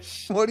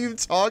British. What are you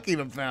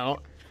talking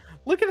about?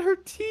 Look at her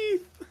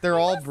teeth. They're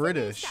We all must send these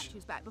British.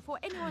 statues back before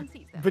anyone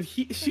sees them. But There's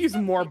she's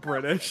something more else.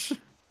 British.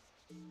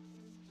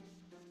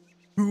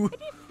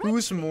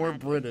 Who's more Handy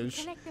to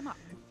British? collect them up.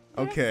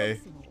 They're Okay.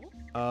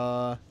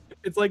 sensible.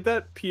 It's like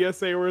that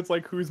PSA where it's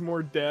like, who's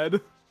more dead?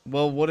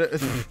 Well, what?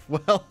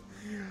 Well,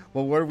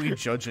 what are we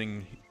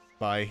judging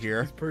by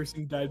here? This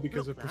person died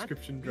because Look, of Dad,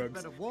 prescription you'd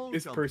drugs. better wall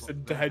This jump person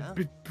up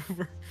died.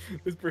 there.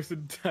 This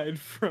person died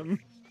from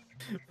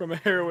a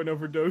heroin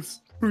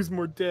overdose. Who's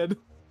more dead?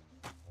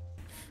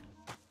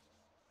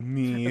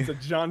 Me. It's a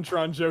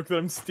JonTron joke that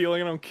I'm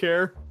stealing. I don't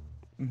care.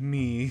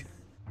 Me.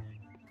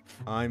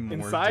 I'm more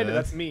Inside, dead.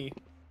 that's me.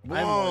 Whoa.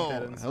 I'm more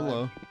dead inside.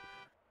 Hello.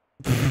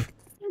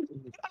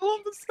 I love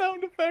the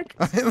sound effect.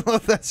 I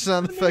love that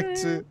sound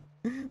effect too.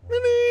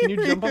 Can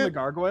you jump on the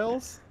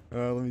gargoyles?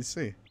 Let me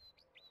see.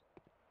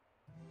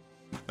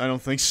 I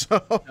don't think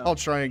so. I'll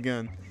try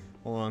again.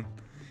 Hold on.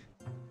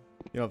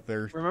 Get up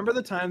there. Remember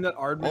the time that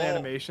Aardman Oh.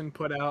 Animation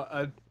put out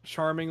a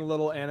charming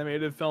little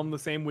animated film the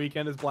same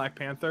weekend as Black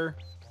Panther?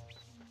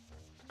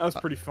 That was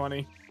pretty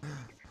funny.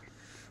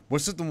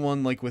 Was it the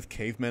one like with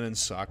cavemen and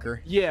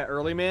soccer? Yeah,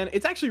 Early Man.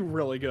 It's actually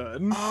really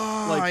good. Oh,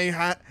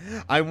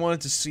 I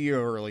wanted to see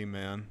Early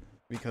Man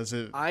because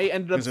I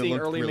ended up 'cause it seeing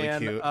looked Early really Man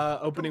cute.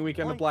 opening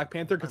weekend of point. Black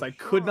Panther because I'm I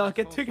could sure not I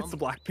get saw tickets to something.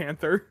 Black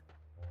Panther.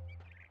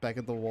 back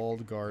at the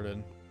walled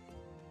garden.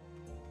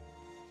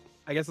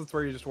 I guess that's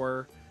where you just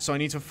were. So I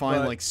need to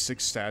find But- like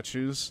 6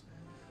 statues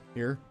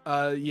here.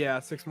 Yeah,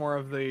 6 more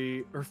of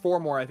the, or 4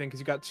 more I think, because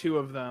you got 2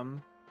 of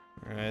them.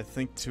 Alright, I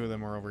think 2 of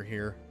them are over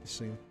here. Let's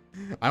see.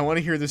 I want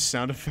to hear this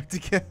sound effect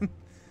again.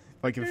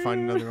 If I can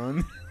find another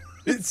one.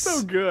 It's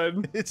so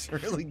good. It's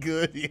really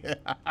good, yeah.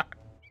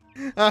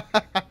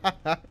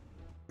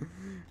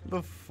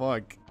 The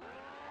fuck?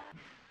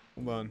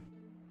 Hold on.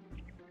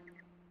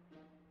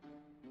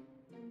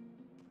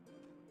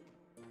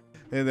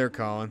 Hey there,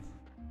 Colin.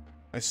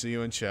 I see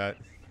you in chat.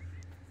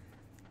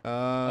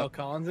 Oh,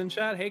 Colin's in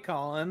chat. Hey,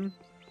 Colin.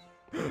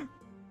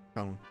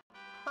 Colin.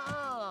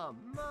 Ah,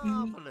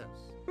 marvelous.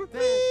 There's the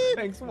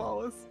Thanks, next one.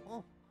 Wallace.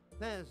 Oh,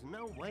 there's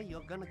no way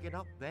you're gonna get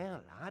up there,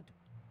 lad.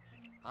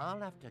 I'll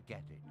have to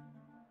get it.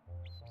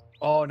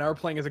 Oh, now we're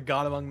playing as a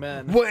god among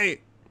men.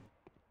 Wait!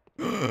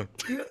 He's motorcycle!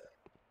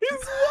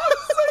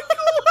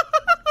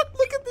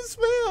 Look at this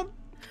man!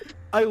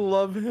 I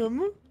love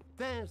him.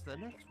 There's the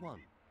next one.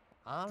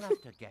 I'll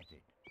have to get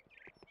it.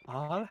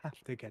 I'll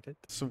have to get it.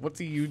 So what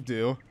do?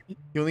 You'll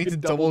need can to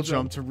double double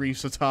jump. jump to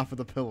reach the top of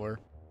the pillar.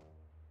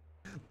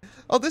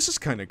 Oh, this is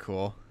kind of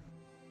cool.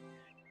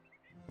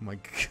 Oh my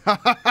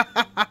god.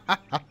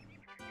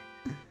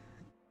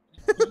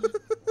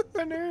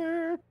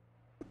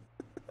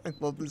 I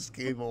love this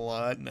game a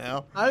lot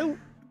now. I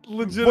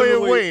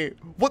legitimately. Wait,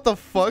 what the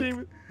fuck?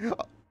 game-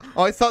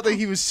 Oh, I thought that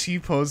he was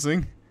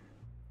T-posing.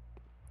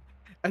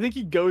 I think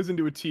he goes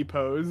into a T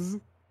pose.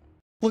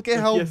 Look at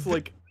how Yes,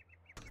 like,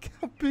 look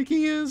how big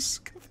he is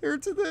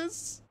compared to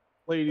this.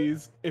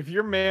 ladies, if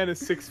your man is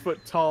 6 foot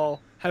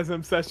tall, has an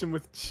obsession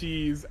with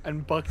cheese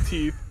and buck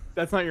teeth,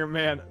 that's not your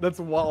man. That's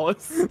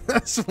Wallace.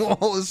 That's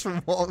Wallace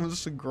from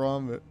Wallace and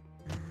Gromit.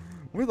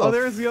 Where the Oh,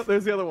 there's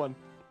the other one.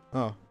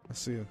 Oh, I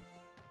see it.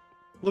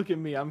 Look at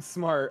me, I'm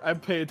smart. I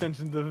pay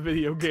attention to the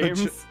video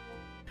games.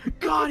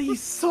 God,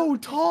 he's so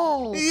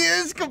tall. He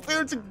is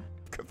compared to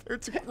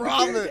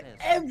Gromit. There's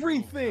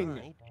everything. all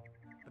right,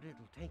 but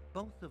it'll take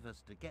both of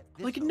us to get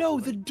this Like, no,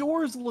 over the with.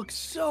 doors look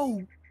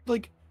so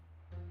like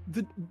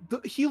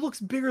he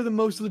looks bigger than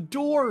most of the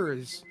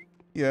doors.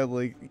 Yeah,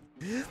 like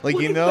Look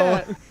you at know,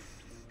 that.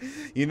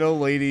 you know,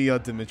 Lady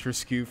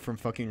Dimitrescu from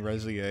fucking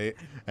Resi 8,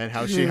 and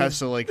how she has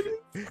to like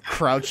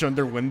crouch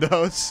under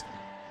windows.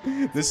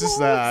 This is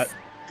that.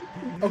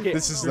 Okay,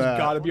 This is there's that.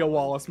 gotta be a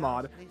Wallace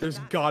mod. There's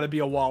gotta be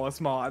a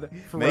Wallace mod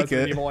for Make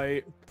Resident it. Evil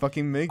 8.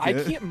 Fucking make I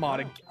it. can't mod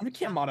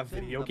a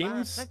video game.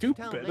 It's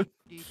stupid.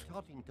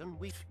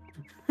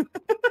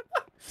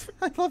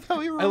 I love how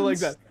he runs. I like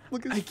that.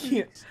 Look at I his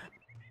can't.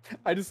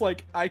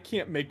 face. I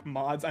can't make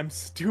mods. I'm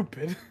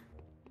stupid.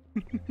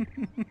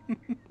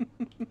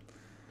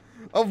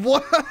 Oh,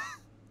 what?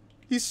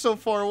 He's so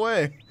far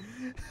away.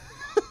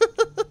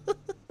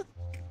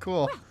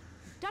 Cool. Well,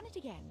 done it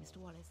again, Mr.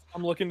 Wallace.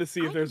 I'm looking to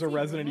see if I there's a can see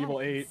Resident we're Evil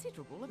adding 8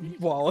 considerable ability.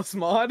 Wallace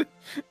mod.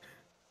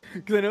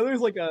 Because I know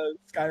there's like a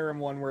Skyrim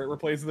one where it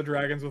replaces the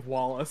dragons with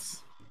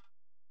Wallace.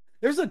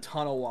 There's a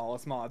ton of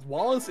Wallace mods.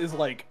 Wallace is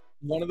like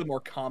one of the more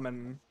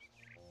common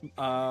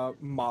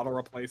model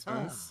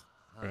replacements.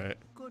 Right.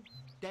 Good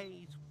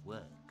day's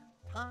work.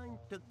 Time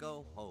to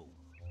go home.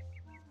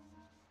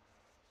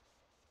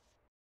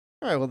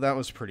 Alright, well that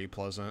was pretty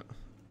pleasant.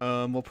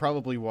 We'll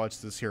probably watch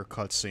this here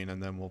cutscene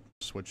and then we'll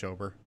switch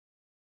over.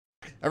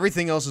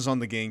 Everything else is on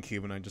the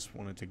GameCube and I just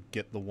wanted to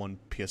get the one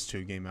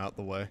PS2 game out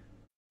the way.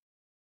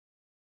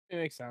 It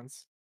makes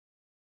sense.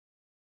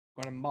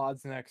 Go to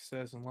Mods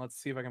Nexus and let's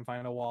see if I can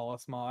find a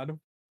Wallace mod.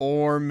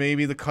 Or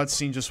maybe the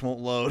cutscene just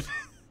won't load.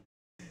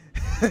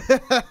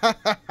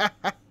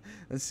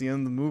 That's the end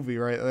of the movie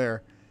right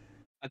there.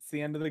 That's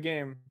the end of the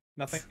game.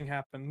 Nothing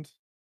happened.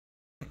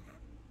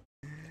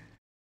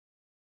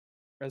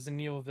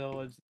 Resident Evil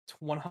Village,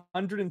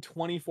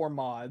 124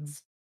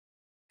 mods.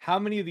 How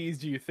many of these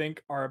do you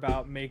think are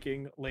about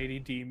making Lady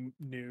D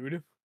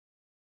nude?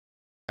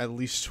 At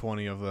least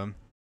 20 of them.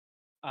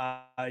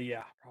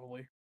 Yeah,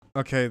 probably.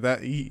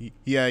 Okay,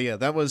 yeah,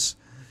 that was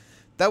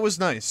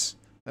nice.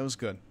 That was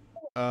good.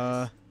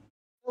 It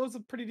was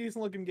a pretty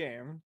decent looking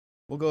game.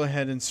 We'll go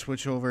ahead and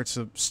switch over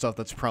to stuff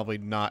that's probably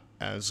not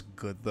as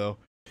good though.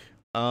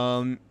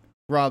 Robin.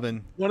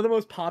 One of the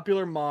most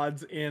popular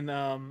mods in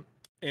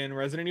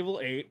Resident Evil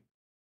 8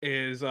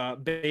 is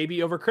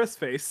Baby over Chris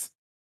Face,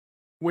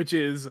 which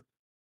is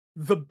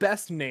the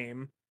best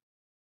name.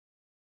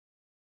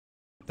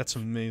 That's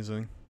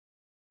amazing.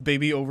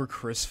 Baby over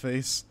Chris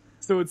Face.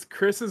 So it's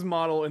Chris's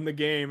model in the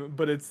game,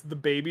 but it's the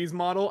baby's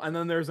model, and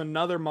then there's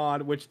another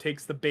mod which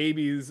takes the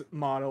baby's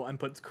model and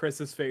puts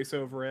Chris's face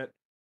over it.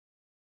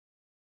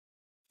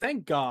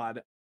 Thank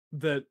God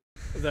that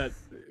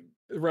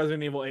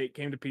Resident Evil 8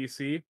 came to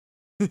PC.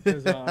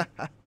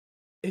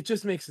 It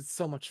just makes it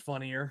so much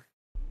funnier.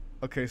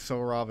 Okay, so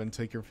Robin,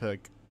 take your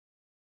pick.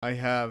 I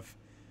have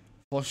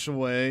Flush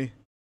Away,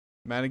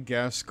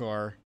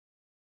 Madagascar,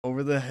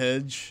 Over the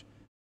Hedge,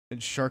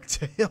 and Shark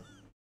Tale.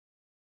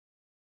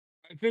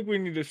 I think we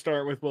need to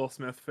start with Will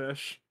Smith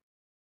Fish.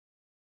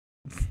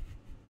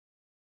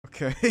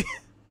 Okay.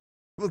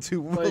 We'll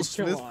do Will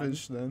Smith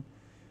Fish then.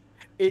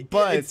 It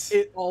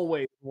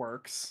always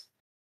works.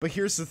 But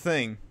here's the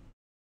thing.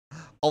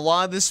 A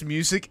lot of this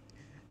music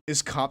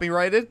is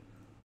copyrighted.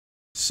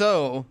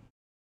 So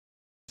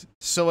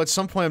at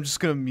some point I'm just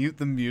gonna mute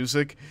the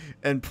music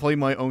and play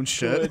my own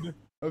shit. Good.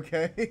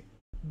 Okay?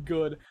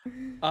 Good.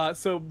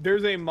 So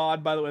there's a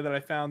mod, by the way, that I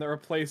found that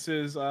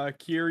replaces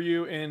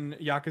Kiryu in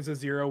Yakuza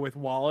 0 with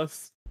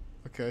Wallace.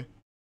 Okay.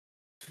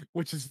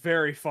 Which is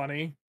very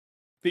funny.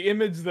 The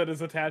image that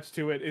is attached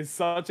to it is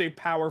such a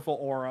powerful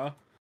aura.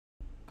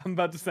 I'm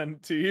about to send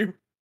it to you.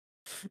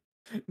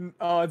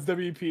 Oh, it's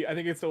WP. I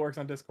think it still works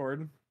on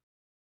Discord.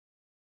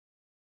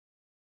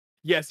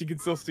 Yes, you can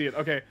still see it.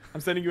 Okay,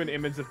 I'm sending you an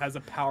image that has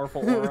a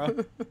powerful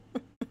aura.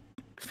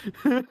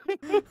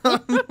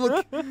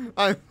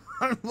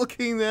 I'm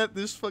looking at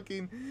this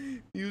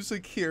fucking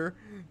music here,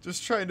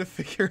 just trying to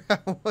figure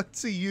out what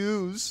to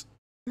use.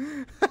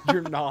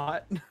 You're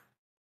not.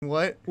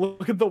 What?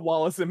 Look at the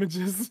Wallace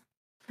images.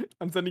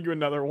 I'm sending you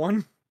another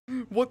one.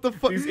 What the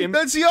fuck?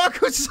 That's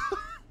Yakuza!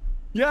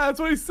 Yeah, that's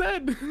what I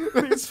said.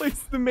 They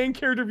replaced the main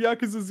character of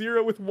Yakuza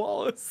 0 with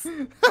Wallace.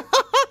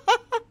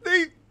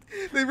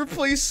 They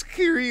replaced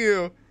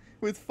Kiryu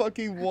with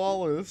fucking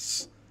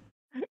Wallace.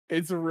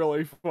 It's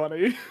really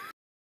funny.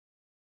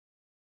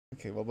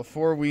 Okay, well,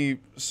 before we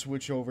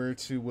switch over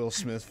to Will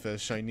Smith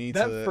Fish, I need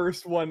to... That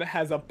first one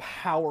has a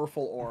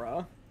powerful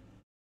aura.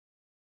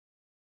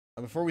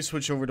 Before we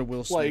switch over to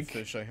Will Smith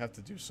Fish, I have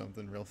to do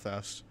something real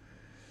fast.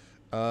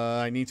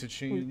 I need to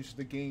change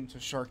the game to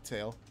Shark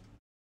Tale.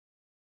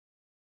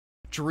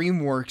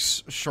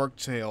 Dreamworks Shark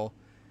Tale.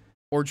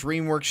 Or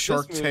Dreamworks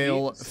Shark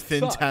Tale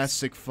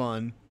Fantastic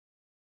Fun.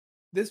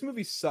 This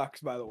movie sucks,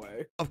 by the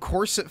way. Of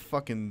course it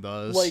fucking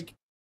does.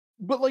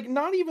 But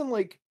not even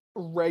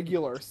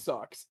regular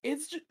sucks.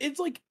 It's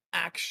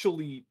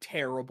actually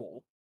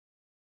terrible.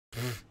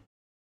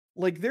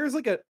 There's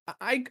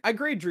I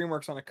grade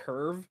Dreamworks on a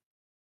curve.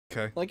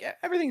 Okay.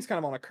 Everything's kind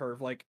of on a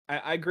curve.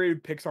 I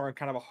grade Pixar on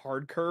kind of a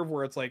hard curve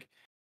where it's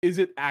is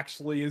it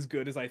actually as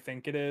good as I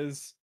think it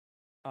is?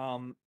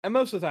 And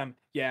most of the time,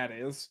 yeah, it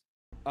is.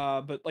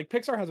 But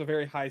Pixar has a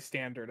very high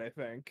standard, I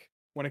think,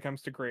 when it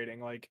comes to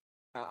grading.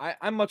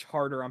 I'm much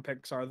harder on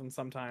Pixar than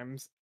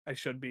sometimes I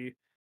should be.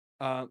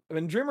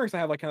 In Dreamworks, I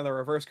have kind of the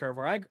reverse curve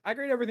where I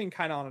grade everything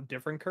kind of on a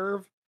different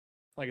curve.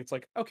 It's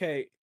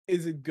okay,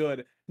 is it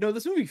good? No,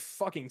 this movie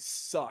fucking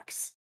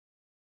sucks.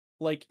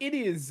 It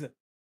is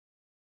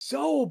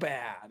so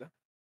bad.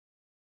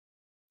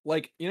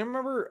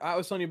 Remember I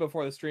was telling you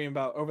before the stream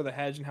about Over the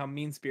Hedge and how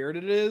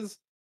mean-spirited it is?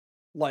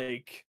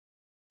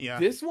 Yeah.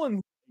 This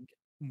one's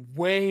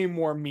way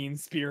more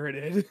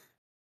mean-spirited.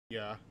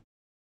 Yeah.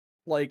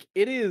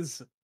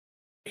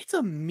 It's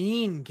a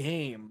mean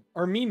game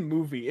or mean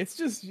movie. It's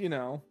just,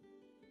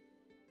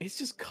 it's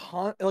just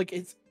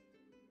it's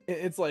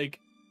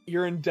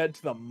you're in debt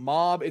to the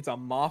mob. It's a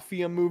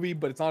mafia movie,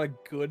 but it's not a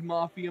good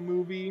mafia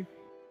movie.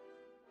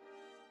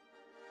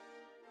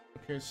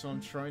 Okay, so I'm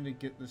trying to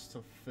get this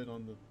to fit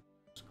on the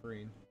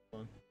screen.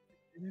 Hold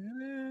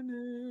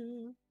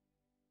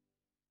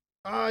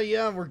on.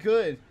 Yeah, we're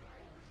good.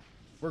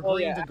 We're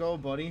green to go,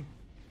 buddy.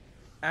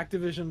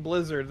 Activision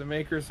Blizzard, the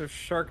makers of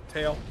Shark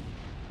Tale.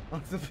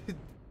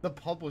 The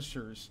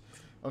publishers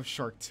of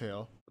Shark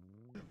Tale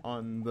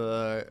on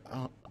the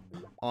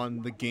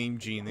Game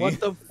Genie. What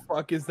the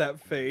fuck is that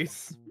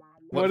face?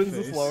 What is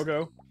this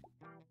logo?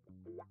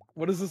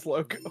 What is this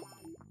logo?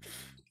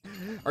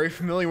 Are you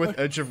familiar with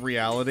Edge of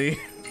Reality?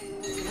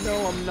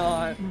 No, I'm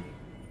not.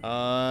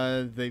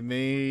 They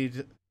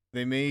made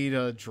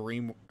a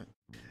Dreamworks.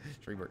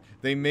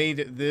 They made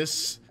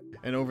this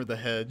and Over the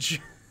Hedge,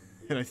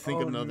 and I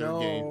think another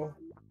game.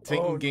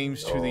 Taking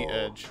games to the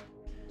edge.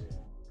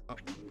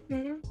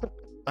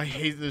 I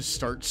hate this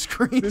start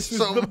screen This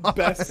so is the much.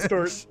 best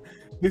start.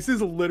 This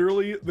is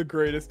literally the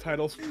greatest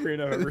title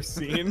screen I've ever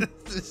seen.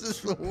 This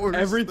is the worst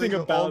Everything thing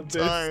of all about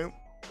this. time.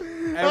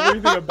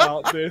 Everything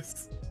about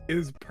this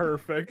is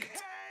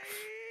perfect.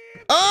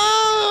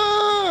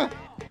 Ah!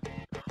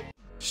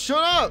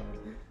 Shut up!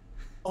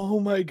 Oh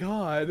my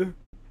god.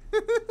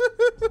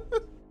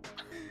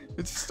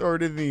 It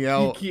started me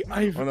out Kiki,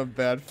 on a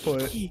bad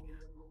foot. Kiki,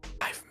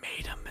 I've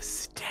made a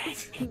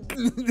mistake.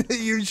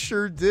 You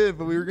sure did,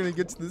 but we were gonna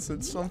get to this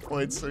at some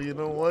point, so you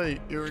know what?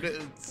 Here it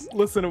is.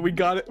 Listen, we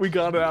got it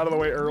out of the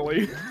way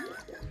early.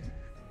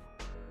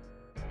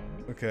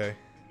 Okay.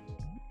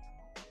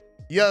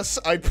 Yes,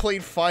 I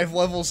played 5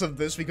 levels of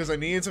this because I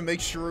needed to make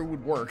sure it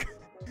would work.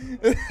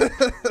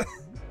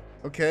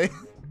 Okay.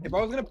 If I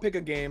was gonna pick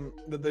a game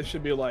that this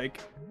should be like,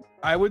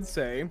 I would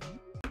say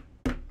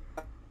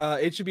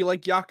it should be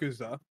like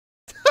Yakuza.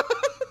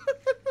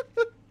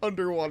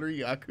 Underwater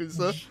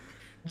Yakuza.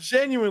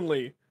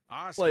 Genuinely.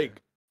 Oscar.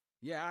 Like,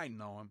 yeah, I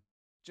know him.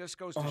 Just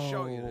goes to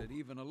show you Oh. that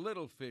even a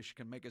little fish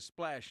can make a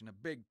splash in a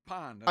big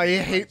pond. I under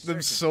the hate right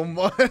them circumstances. so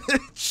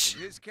much.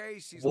 In his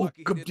case, he's Woke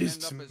lucky up he didn't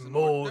this end up as an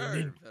morning, hors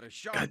d'oeuvre at a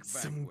shark got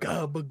some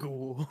banquet.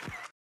 gabagool.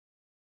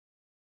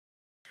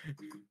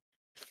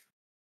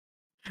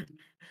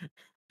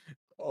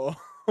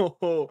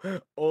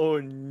 Oh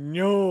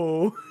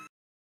no.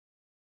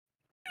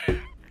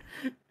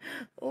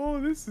 Oh,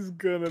 this is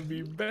gonna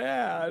be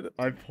bad.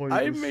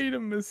 I made a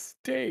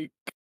mistake.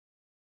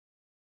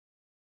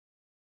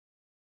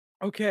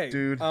 Okay.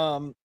 Dude.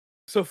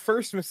 So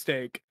first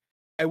mistake,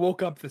 I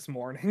woke up this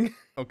morning.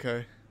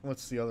 Okay.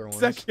 What's the other one?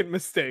 Second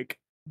mistake,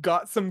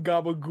 got some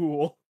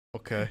gabagool.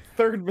 Okay.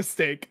 Third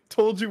mistake,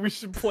 told you we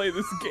should play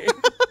this game.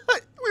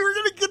 We were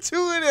gonna get to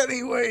it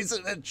anyways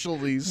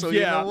eventually, so Yeah.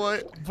 you know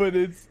what?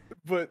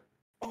 But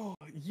oh,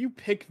 you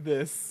picked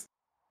this.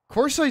 Of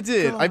course I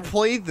did. I God.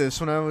 played this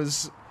when I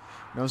was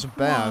a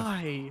bath.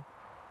 Why?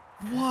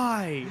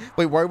 Why?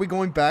 Wait, why are we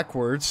going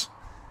backwards?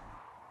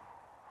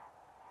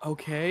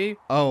 Okay.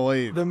 Oh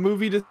wait. The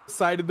movie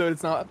decided that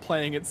it's not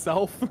playing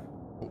itself.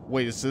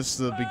 Wait, is this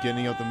the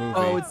beginning of the movie?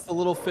 Oh, it's the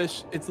little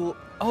fish.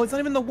 Oh, it's not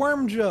even the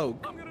worm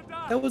joke.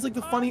 That was like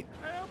the funny.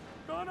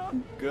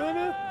 I'm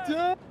gonna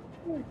die.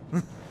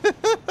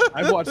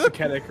 I watched the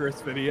Cat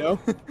Icarus video.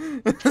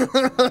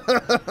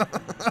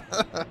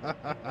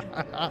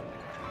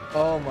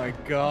 Oh my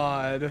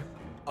god.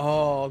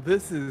 Oh,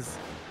 this is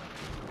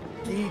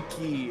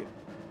geeky.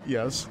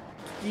 Yes.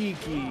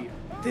 Geeky.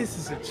 This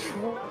is a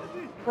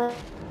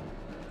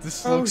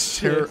This Oh, looks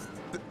shit.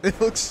 It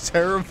looks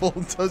terrible,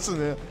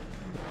 doesn't it?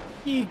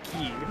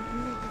 geeky.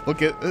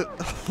 Look at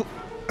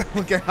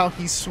look at how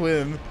he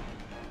swim.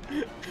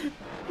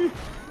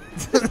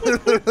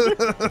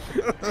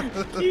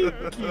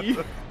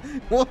 Geeky.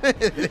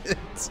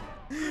 What?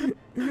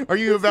 Are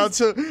you about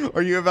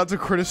to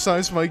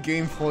criticize my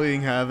game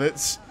playing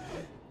habits?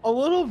 A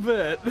little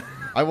bit.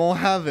 I won't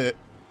have it.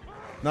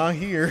 Not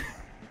here.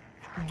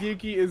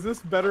 Geeky, is this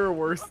better or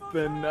worse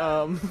than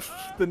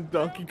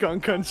Donkey Kong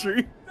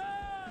Country?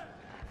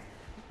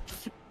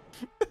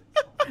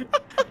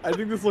 I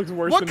think this looks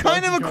worse What than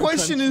kind Donkey of a Kong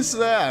question Country. is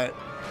that?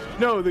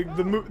 No,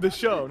 the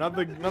show, not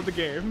the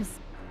games.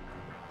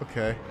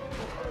 Okay.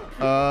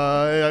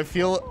 I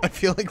feel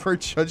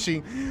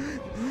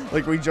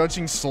like we're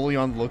judging solely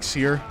on looks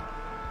here.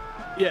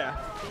 Yeah.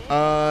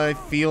 I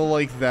feel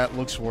like that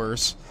looks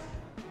worse.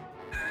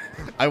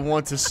 I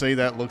want to say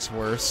that looks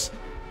worse.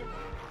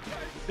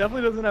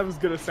 Definitely doesn't have as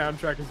good a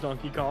soundtrack as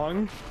Donkey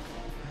Kong.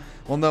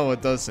 Well, no,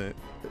 it doesn't.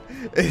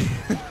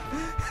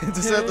 It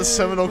doesn't have the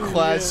seminal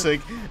classic,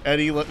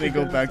 Eddie, let me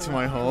go back to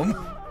my home.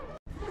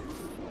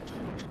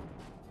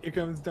 Here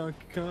comes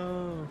Donkey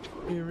Kong.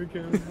 Here he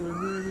comes.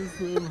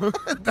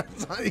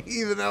 That's not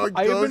even how it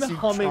I goes. have been you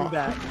humming cock.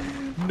 that.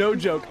 No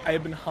joke. I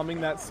have been humming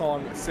that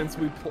song since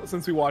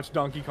we watched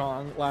Donkey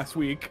Kong last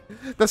week.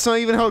 That's not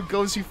even how it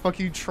goes, you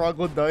fucking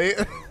troglodyte.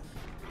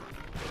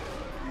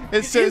 It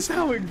It says, is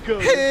how it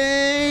goes.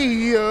 hey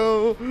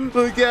yo,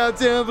 look out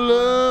down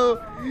below.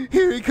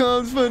 Here he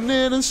comes,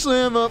 Banana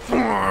Slammer.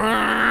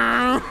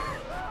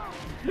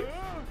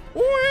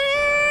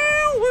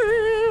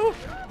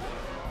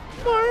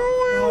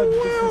 God,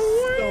 this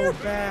is so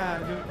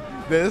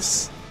bad.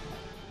 This?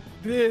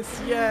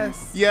 This,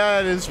 yes. Yeah,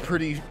 it is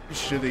pretty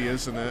shitty,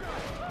 isn't it?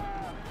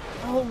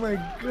 Oh my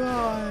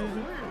god.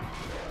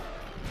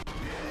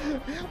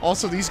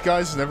 Also, these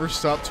guys never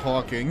stop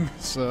talking,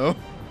 so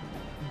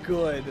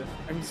Good.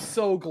 I'm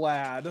so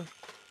glad.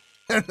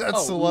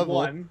 that's the we level.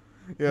 won.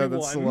 Yeah, We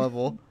that's the won.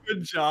 level.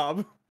 Good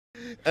job.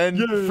 And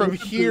Yeah, from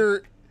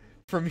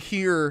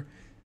here,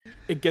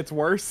 It gets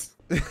worse.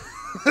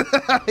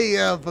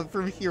 yeah, but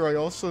from here I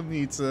also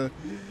need to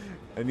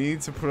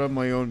put on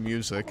my own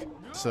music.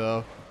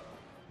 So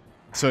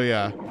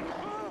yeah.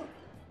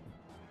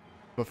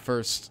 But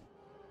first,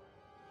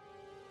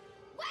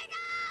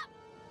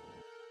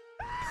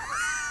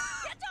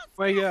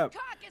 Wake up.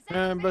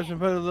 Brush and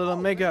put a little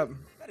makeup.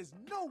 That is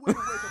no way to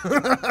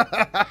wake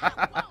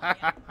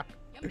up.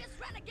 You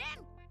misread again,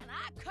 and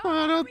I I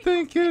call don't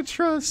think you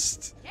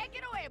trust Take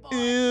it away, boy.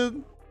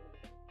 in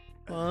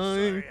my.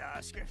 Sorry,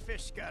 Oscar.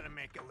 Fish gotta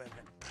make a living.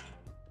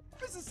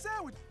 Mrs.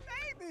 Sandwich,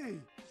 baby!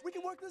 We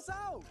can work this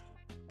out.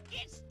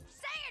 It's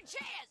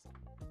Sanchez!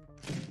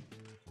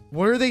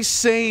 What are they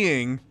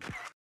saying?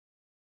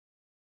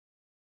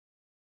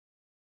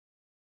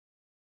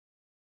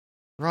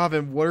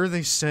 Robin, what are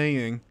they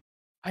saying?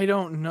 I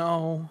don't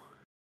know.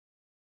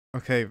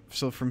 Okay,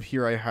 so from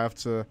here I have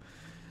to...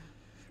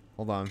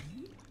 Hold on.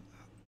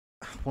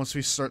 Once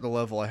we start the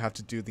level, I have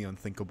to do the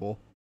unthinkable.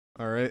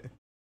 Alright?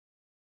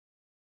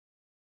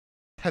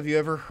 Have you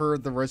ever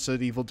heard the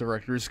Resident Evil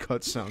Director's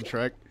Cut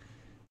soundtrack?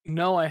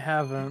 No, I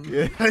haven't.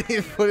 Yeah,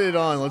 put it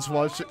on. Let's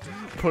watch it.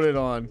 Put it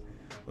on.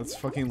 Let's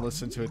fucking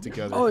listen to it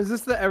together. Oh, is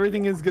this the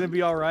everything is gonna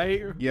be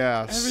alright?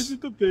 Yes.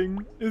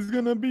 Everything is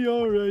gonna be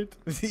alright.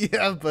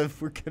 Yeah, but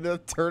we're gonna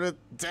turn it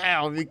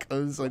down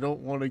because I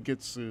don't want to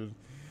get sued.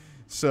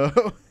 So...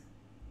 Hold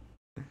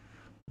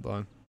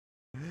on.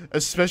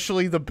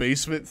 Especially the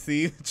basement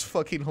theme. It's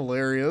fucking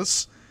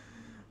hilarious.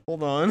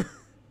 Hold on.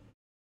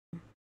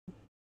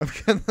 I'm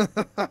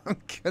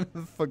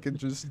gonna fucking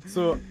just...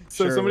 So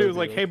share somebody with was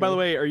like, you, "Hey, by okay? the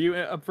way, are you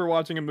up for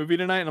watching a movie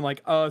tonight?" And I'm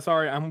like,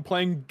 sorry, I'm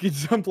playing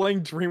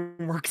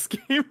Dreamworks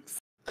games."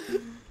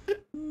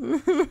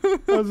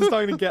 I was just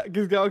talking to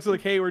because Galaxy was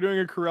like, "Hey, we're doing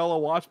a Cruella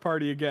watch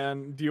party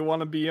again. Do you want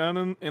to be in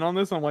on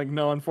this?" I'm like,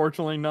 "No,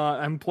 unfortunately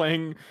not. I'm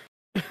playing.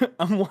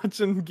 I'm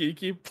watching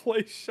Geeky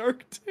play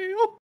Shark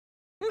Tale."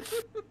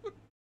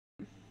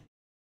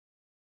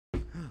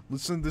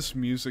 Listen to this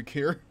music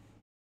here.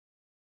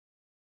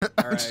 I'm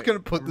just Alright, gonna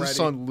put I'm this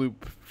ready. on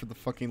loop for the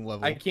fucking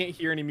level. I can't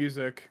hear any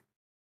music.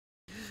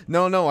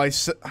 No, I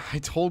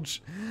told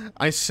you,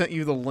 I sent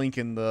you the link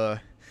in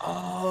the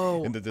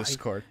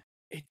Discord.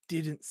 It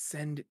didn't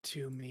send it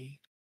to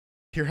me.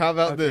 Here, how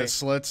about Okay.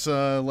 this? Let's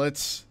I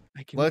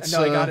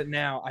got it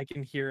now. I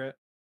can hear it.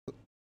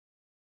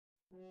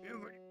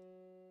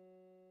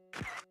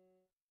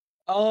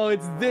 Oh,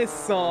 it's this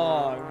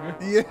song.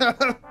 Yeah.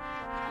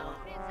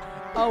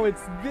 Oh,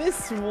 it's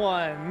this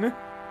one.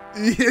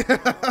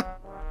 Yeah.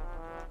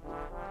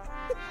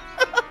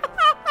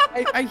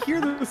 I hear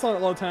this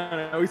song all the time,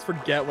 and I always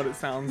forget what it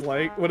sounds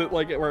like, where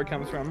it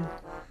comes from.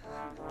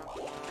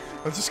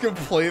 I'm just gonna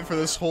play it for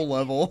this whole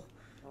level.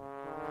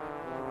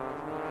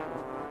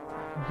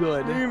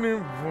 Good.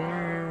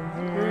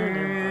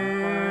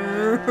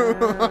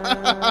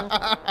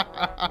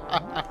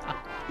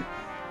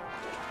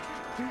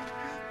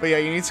 But yeah,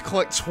 you need to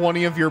collect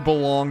 20 of your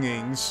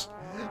belongings,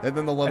 and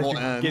then the level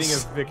As you're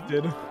ends.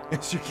 getting evicted.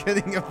 As you're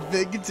getting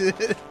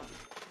evicted.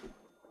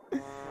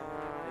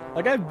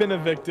 Like, I've been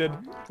evicted.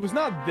 It was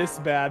not this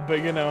bad,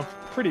 but you know,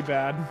 pretty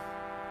bad.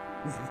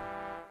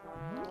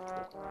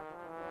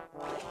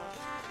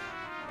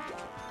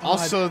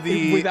 Also, God,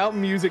 without without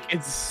music,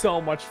 it's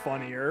so much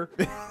funnier.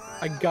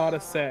 I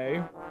gotta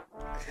say.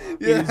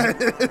 yeah,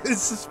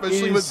 it's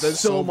especially It with is this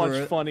so over much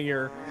it.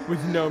 funnier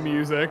with no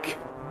music.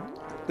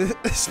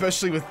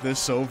 Especially with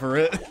this over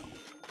it.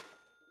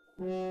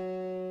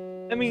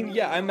 I mean,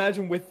 yeah, I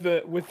imagine with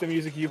the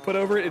music you put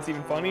over it, it's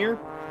even funnier.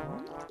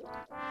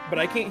 But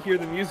I can't hear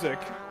the music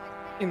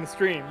in the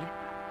stream.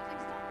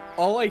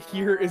 All I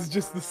hear is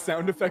just the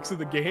sound effects of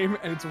the game,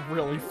 and it's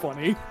really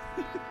funny.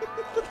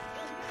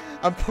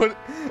 I'm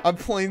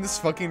playing this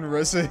fucking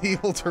Resident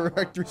Evil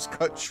Director's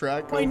Cut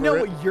track over I know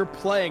it. what you're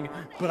playing,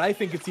 but I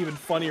think it's even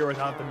funnier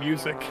without the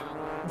music.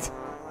 Just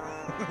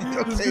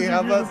 'cause Okay, you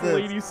how hear about this this?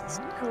 lady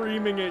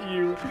screaming at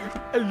you,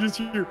 and just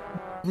hear.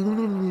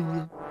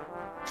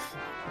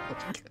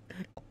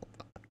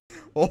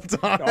 Hold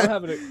on. No, I'm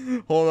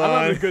having Hold on. I'm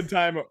having a good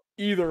time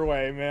either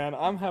way, man.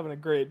 I'm having a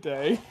great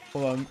day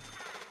Hold on.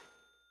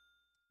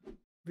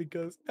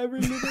 because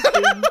every little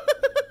thing's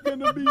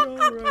gonna be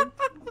alright.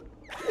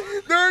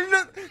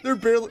 They're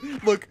barely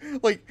look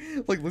like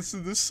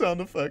listen to this sound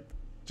effect.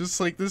 Just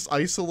like this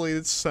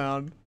isolated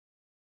sound.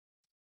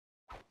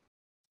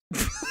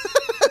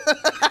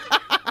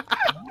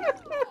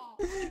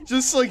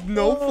 Just like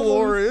no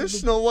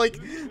flourish, no like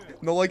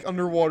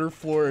underwater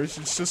flourish.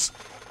 It's just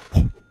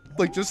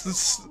like just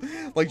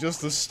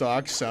the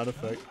stock sound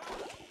effect.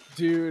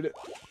 Dude,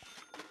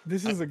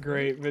 this is a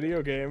great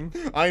video game.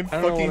 I'm I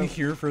don't know fucking what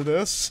here for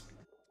this.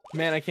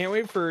 Man, I can't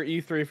wait for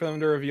E3 for them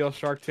to reveal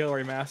Shark Tale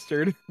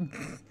Remastered.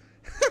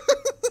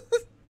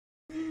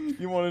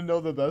 You want to know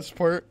the best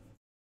part?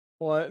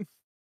 What?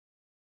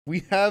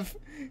 We have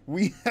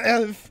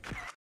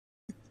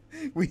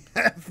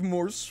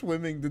more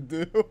swimming to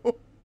do.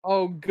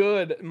 Oh,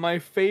 good. My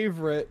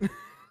favorite.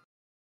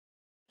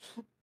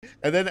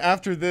 And then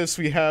after this,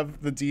 we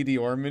have the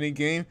DDR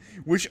minigame,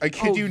 which I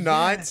kid you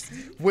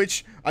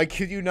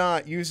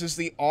not, uses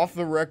the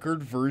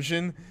off-the-record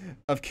version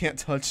of Can't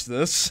Touch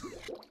This.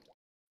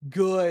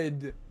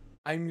 Good.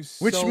 I'm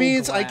so Which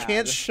means I glad.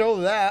 can't show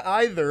that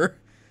either.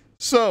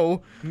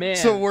 So, Man.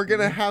 so we're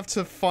gonna have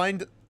to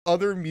find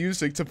other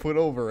music to put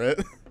over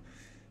it.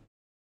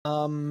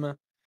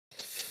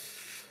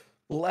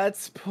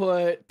 Let's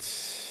put...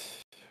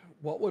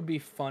 What would be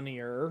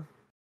funnier?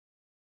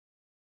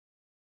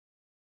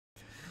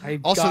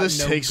 Also,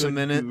 this takes a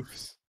minute.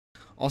 Goofs.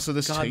 Also,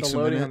 this God, takes the a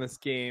loading minute. on this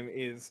game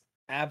is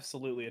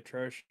absolutely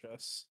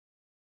atrocious.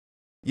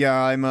 Yeah,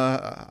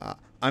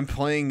 I'm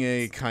playing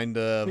a kind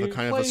of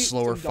Can we play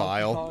slower some Donkey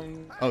file.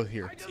 Kong Oh,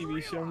 here.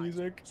 TV show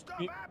music.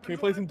 Can we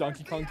play some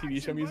Donkey Kong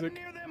TV show music?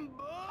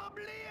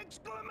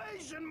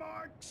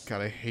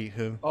 God, I hate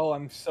him. Oh,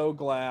 I'm so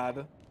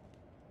glad.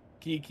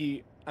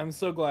 Geeky, I'm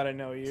so glad I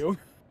know you.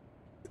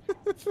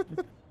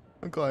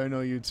 I'm glad I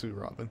know you too,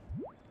 Robin.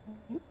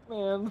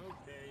 Man.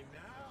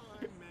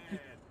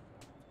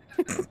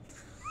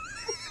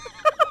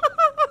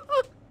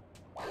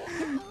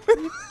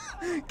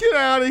 Get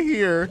out of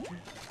here!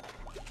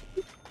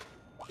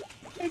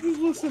 I just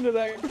listened to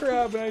that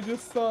crab and I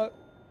just thought,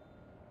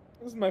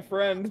 this is my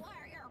friend.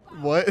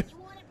 What?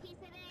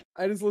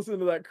 I just listened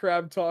to that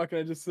crab talk and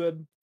I just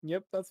said,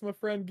 yep, that's my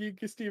friend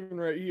Geeky Steven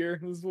right here.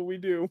 This is what we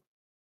do.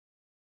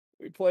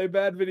 We play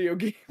bad video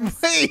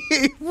games.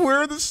 Wait, where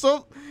are the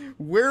stuff?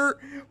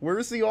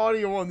 Where's the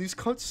audio on these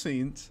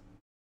cutscenes?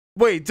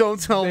 Wait,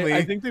 don't tell me.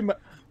 I think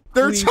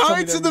they're please tell me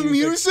tied to their the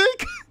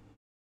music?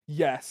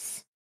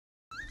 Yes.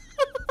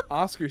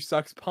 Oscar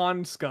sucks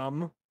pond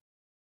scum.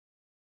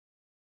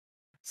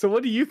 So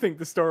what do you think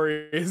the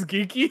story is,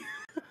 Geeky?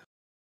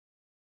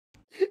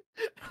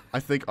 I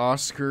think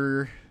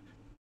Oscar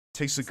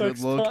takes a good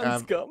Sucks look pond at.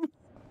 scum.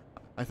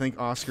 I think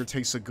Oscar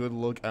takes a good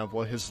look at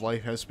what his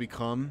life has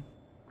become,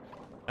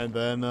 and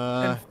then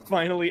And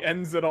finally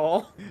ends it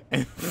all.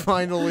 and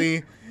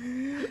finally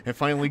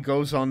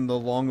goes on the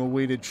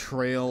long-awaited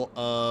trail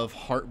of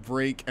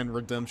heartbreak and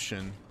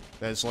redemption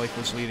that his life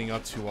was leading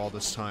up to all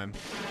this time.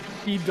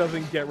 He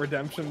doesn't get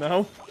redemption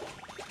though.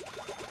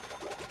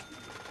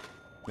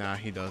 Nah,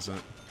 he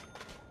doesn't.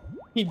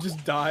 He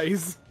just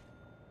dies.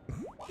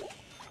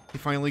 He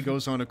finally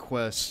goes on a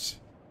quest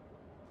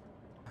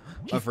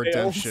of fails.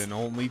 redemption,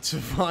 only to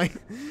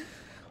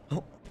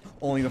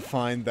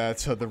find that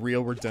the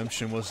real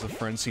redemption was the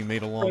friends he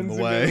made along Friends the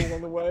who way. make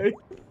along the way.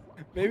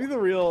 Maybe the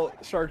real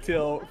Shark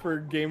Tale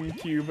for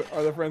GameCube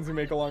are the friends we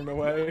make along the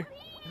way.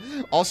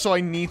 Also,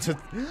 I need to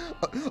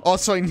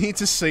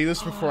say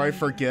this before I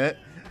forget.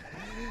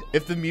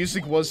 If the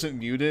music wasn't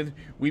muted,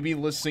 we'd be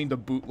listening to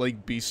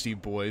bootleg Beastie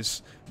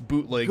Boys.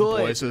 Bootleg Good.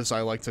 boys, as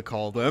I like to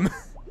call them.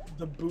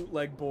 The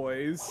bootleg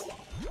boys.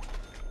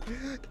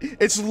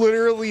 It's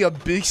literally a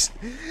beast.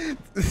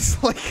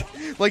 It's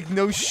like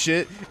no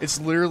shit.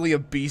 It's literally a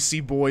Beastie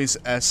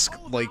Boys-esque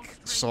like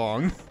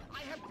song.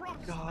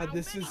 God,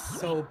 this is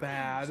so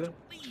bad.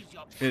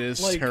 It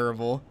is Like,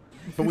 terrible.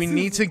 But we this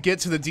need is- to get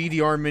to the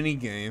DDR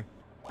minigame.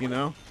 You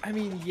know? I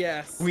mean,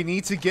 yes. We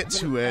need to get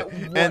to At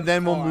it, what and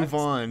then we'll move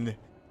cost? on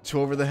to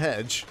Over the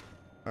Hedge.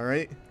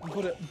 Alright?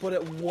 But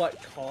at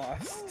what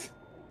cost?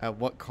 At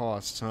what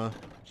cost, huh?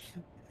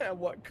 At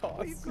what cost?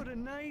 We've got a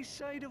nice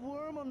side of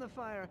worm on the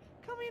fire.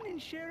 Come in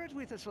and share it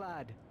with us,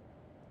 lad.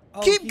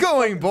 Oh, Keep he's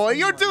going, fucking boy.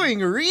 You're someone. doing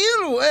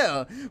real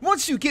well.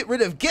 Once you get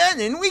rid of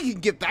Ganon, we can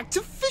get back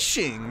to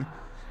fishing.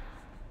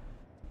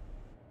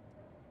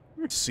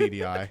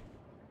 CDI.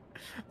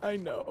 I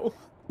know.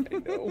 I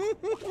know.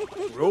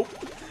 Rope.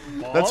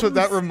 That's what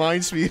that bombs,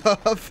 reminds me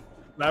of.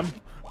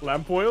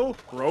 Lamp oil.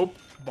 Rope.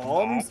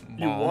 Bombs.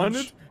 You want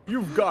Bombs. it?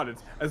 You've got it.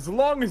 As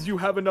long as you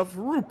have enough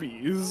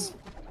rupees.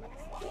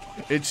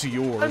 It's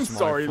yours, I'm my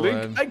sorry,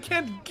 friend. Link. I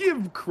can't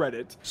give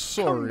credit.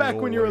 Sorry, Come back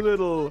when you're a Link.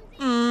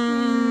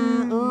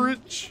 little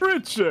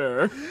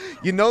richer.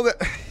 You know that.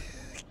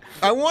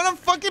 I want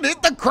to fucking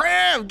hit the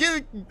crab.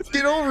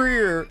 Get over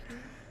here.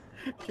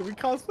 Can we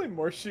cosplay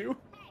Morshu?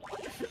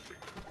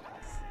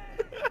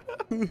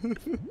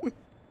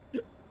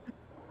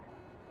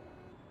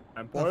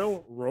 Lamp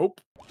oil,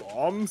 rope,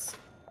 bombs.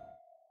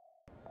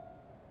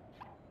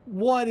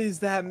 What is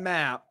that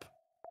map?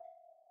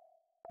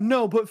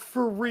 No, but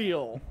for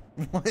real.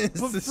 What is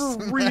But this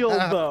for real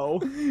map? though.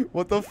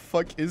 What the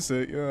fuck is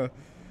it? Yeah.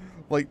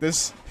 Like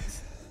this.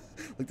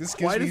 Like this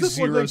gives Why me does this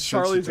look zero like sense of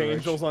Charlie's direction.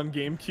 Angels on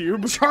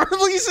GameCube?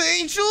 Charlie's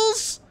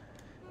Angels?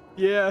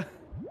 Yeah.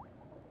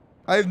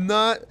 I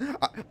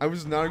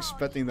was not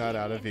expecting that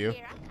out of you.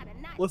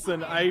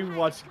 Listen, I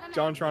watched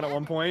JonTron at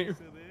one point.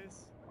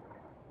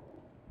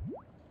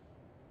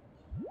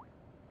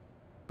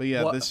 But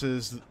yeah, What? this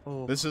is the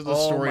Oh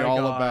story my all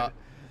God. about.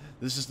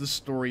 This is the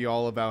story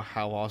all about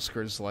how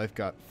Oscar's life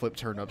got flipped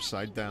turned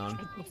upside down,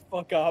 Shut the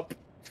fuck up.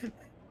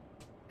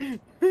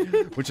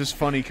 which is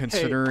funny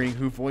considering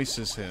who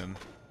voices him.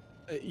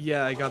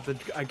 Yeah, I got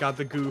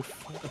the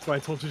goof. That's why I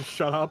told you to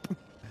shut up.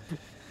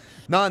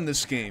 Not in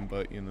this game,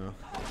 but you know.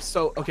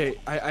 So okay,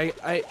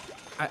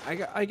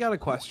 I got a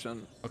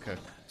question. Okay.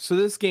 So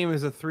this game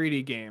is a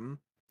 3D game,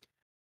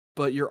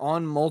 but you're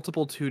on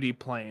multiple 2D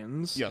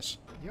planes. Yes.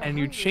 And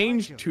you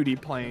change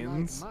 2D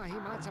planes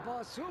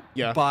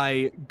Yeah.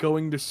 by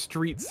going to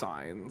street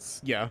signs.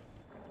 Yeah.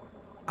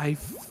 I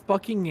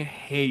fucking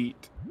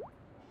hate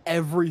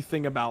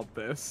everything about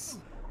this.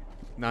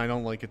 No, I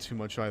don't like it too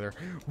much either.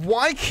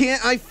 Why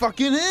can't I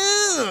fucking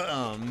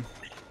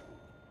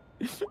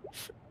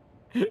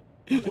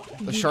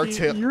The Shark Geeky,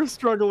 Tale. You're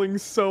struggling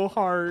so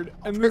hard,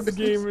 and this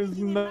game is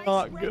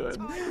not good.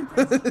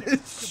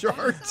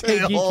 Shark Hey,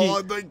 Tale Geeky,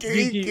 on the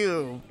Geeky.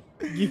 GameCube.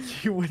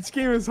 Geeky, which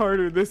game is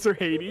harder, this or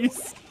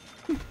Hades?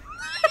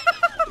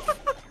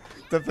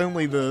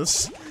 Definitely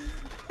this.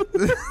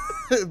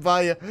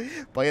 by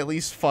at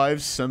least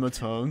 5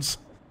 semitones.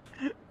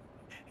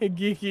 Hey,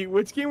 Geeky,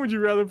 which game would you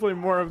rather play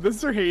more of,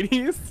 this or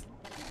Hades?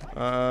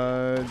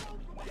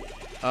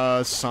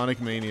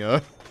 Sonic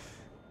Mania.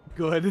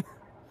 Good.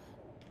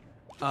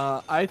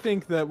 I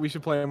think that we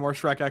should play more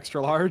Shrek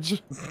Extra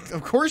Large.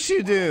 Of course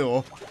you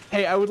do.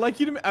 Hey, I would like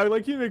you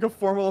to make a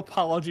formal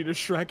apology to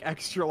Shrek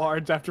Extra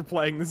Large after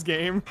playing this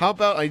game. How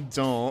about I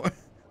don't?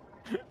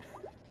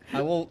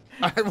 I will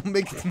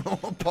make no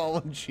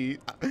apology.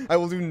 I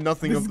will do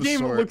nothing of the sort. This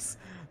game looks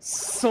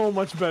so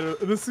much better.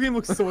 This game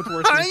looks so much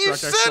worse than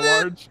Shrek Extra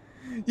Large.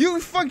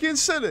 You fucking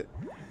said it.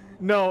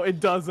 No,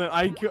 it doesn't.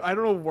 I don't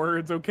know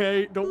words,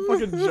 okay? Don't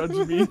fucking judge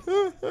me.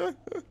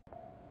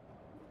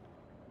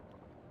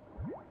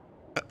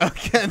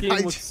 Again, This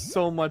game looks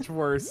so much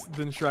worse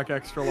than Shrek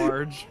Extra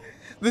Large.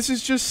 This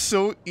is just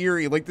so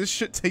eerie. Like, this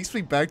shit takes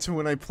me back to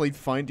when I played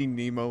Finding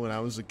Nemo when I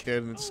was a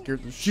kid, and it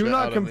scared the shit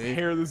out of me. Do not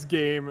compare this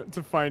game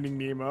to Finding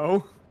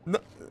Nemo. No,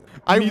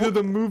 Neither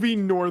the movie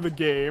nor the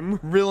game.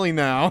 Really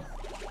now?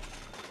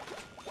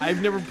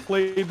 I've never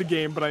played the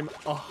game, but I'm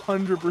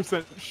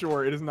 100%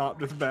 sure it is not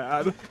this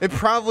bad. It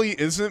probably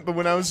isn't, but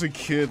when I was a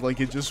kid,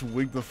 like, it just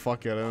wigged the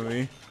fuck out of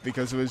me.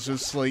 Because it was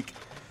just, like...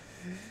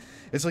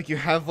 It's like you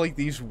have, like,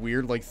 these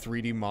weird, like,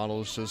 3D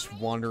models just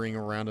wandering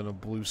around in a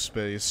blue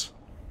space.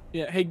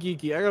 Yeah, hey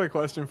Geeky, I got a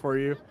question for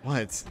you.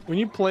 What? When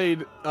you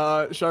played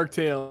Shark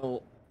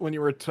Tale when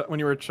you were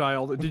a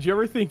child, did you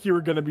ever think you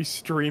were gonna be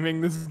streaming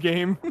this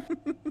game?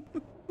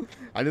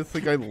 I didn't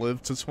think I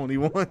lived to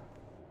 21.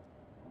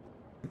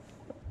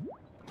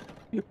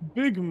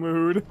 Big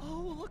mood.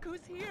 Oh, look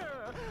who's here!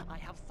 I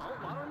have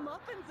saltwater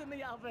muffins in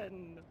the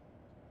oven.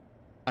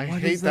 I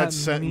What hate does that that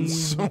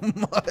sentence mean?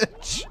 so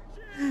much.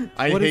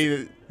 I What hate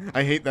it.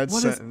 I hate that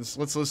what is- sentence.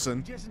 Let's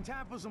listen. Just in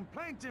time for some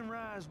plankton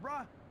rise,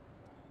 bruh.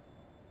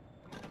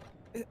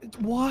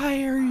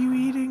 Why are you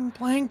eating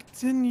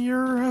plankton?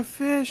 You're a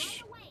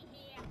fish.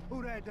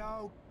 Who that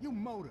dog? You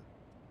motor.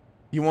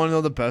 You want to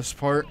know the best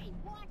part?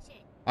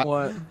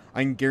 What?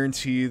 I can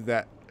guarantee you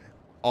that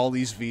all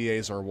these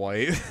VAs are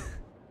white.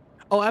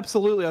 Oh,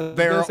 absolutely. I was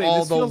They gonna are say, all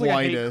this the feels like a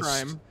hate whitest.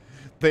 crime.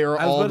 They are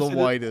I was all about the to say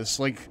that- whitest.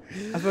 Like,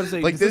 I was about to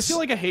say, like does this this feel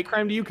like a hate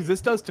crime to you? Because this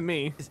does to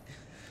me.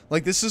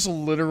 like this is a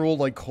literal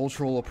like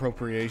cultural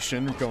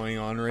appropriation going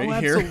on right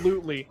Oh, here.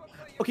 absolutely.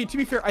 Okay, to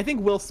be fair, I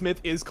think Will Smith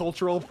is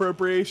cultural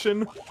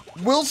appropriation.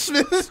 Will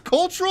Smith is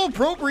cultural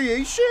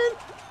appropriation?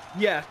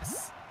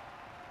 Yes.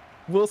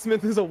 Will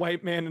Smith is a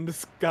white man in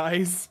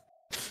disguise.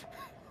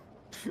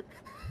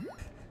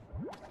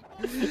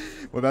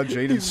 What about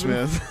Jaden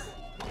Smith?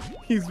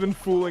 He's been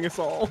fooling us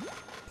all.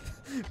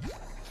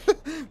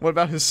 What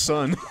about his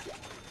son?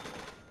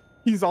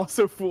 He's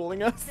also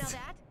fooling us. Smell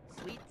that?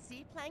 Sweet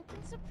sea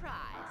plankton surprise.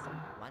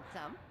 Want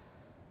some?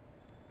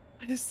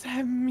 What does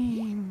that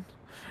mean?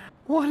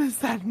 What does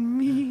that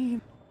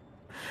mean?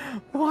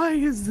 Why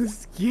is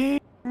this game?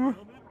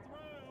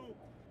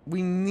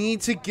 We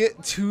need to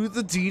get to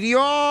the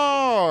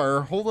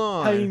DDR. Hold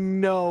on. I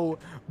know,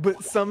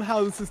 but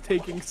somehow this is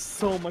taking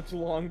so much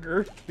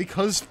longer.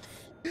 Because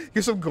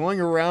I'm going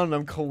around and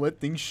I'm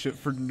collecting shit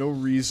for no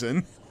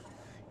reason.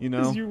 You know?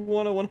 Because you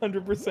want to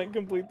 100%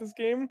 complete this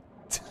game?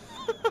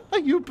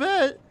 You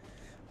bet.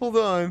 Hold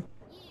on.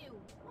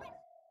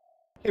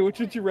 Hey, which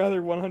would you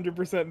rather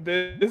 100%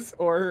 this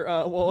or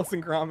Wallace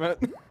and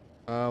Gromit?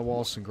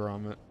 Wallace and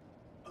Gromit.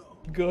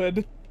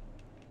 Good.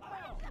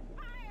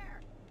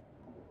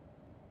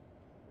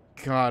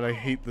 God, I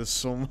hate this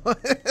so much.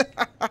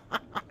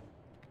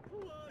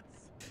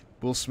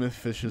 Will Smith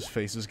Fish's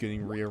face is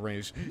getting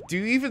rearranged. Do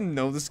you even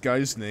know this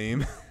guy's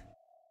name?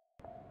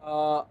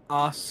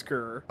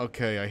 Oscar.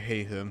 Okay, I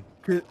hate him.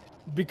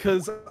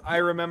 Because I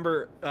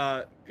remember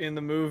in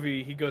the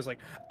movie he goes like,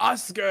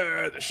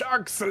 Oscar the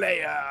Shark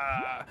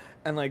Slayer,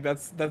 and like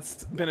that's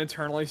been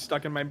eternally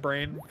stuck in my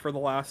brain for the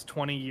last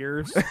 20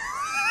 years.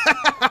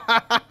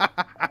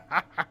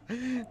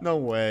 No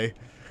way.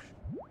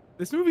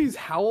 This movie's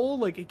how old?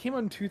 Like it came out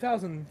in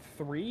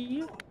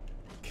 2003?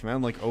 Came out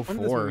in like When did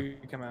this 04. movie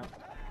come out?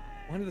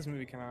 When did this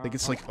movie come out? I think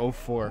it's like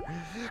 04.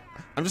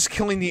 I'm just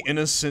killing the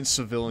innocent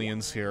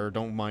civilians here,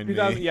 don't mind me.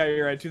 Yeah,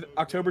 you're right.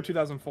 October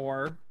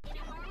 2004.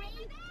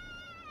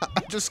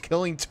 I'm just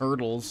killing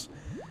turtles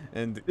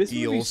and This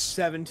movie's eels.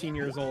 17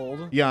 years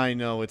old. Yeah, I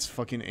know, it's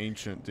fucking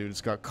ancient, dude.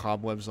 It's got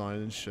cobwebs on it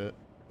and shit.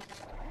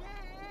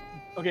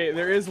 Okay,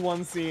 there is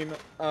one scene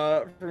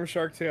from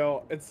Shark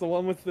Tale. It's the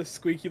one with the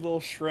squeaky little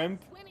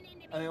shrimp.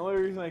 And the only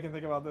reason I can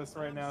think about this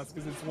right now is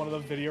because it's one of the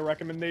video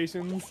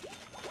recommendations.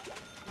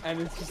 And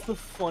it's just the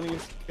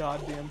funniest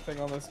goddamn thing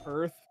on this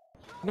earth.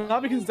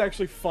 Not because it's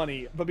actually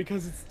funny, but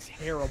because it's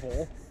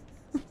terrible.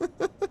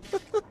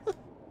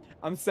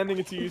 I'm sending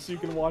it to you so you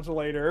can watch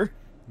later.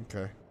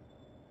 Okay.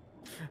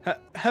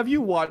 Have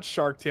you watched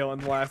Shark Tale in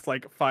the last,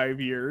 like, 5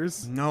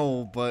 years?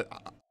 No,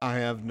 but I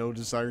have no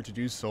desire to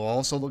do so.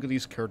 Also, look at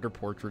these character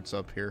portraits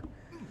up here.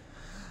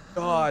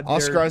 God,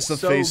 Oscar they're has the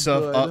so face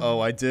up. good. Uh-oh,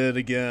 I did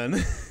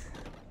again.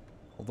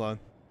 Hold on.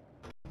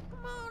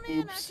 Come on in,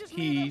 Oops, I just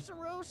he- made up some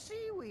roast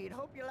seaweed.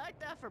 Hope you like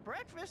that for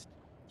breakfast.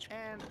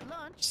 And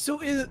lunch.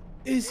 So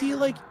is he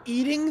like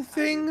eating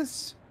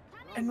things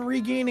and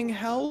regaining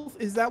health?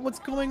 Is that what's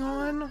going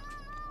on?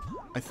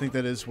 I think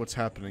that is what's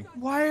happening.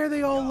 Why are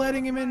they all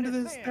letting him into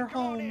their Come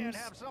on in and homes?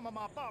 have some of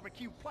my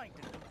barbecue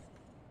plankton.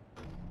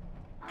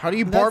 How do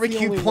you That's the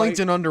barbecue only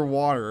plankton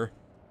underwater?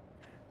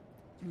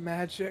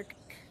 Magic.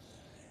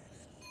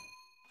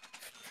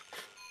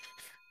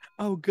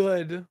 Oh,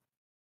 good.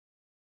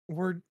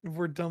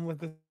 We're done with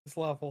this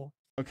level.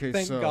 Okay,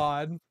 Thank so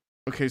God.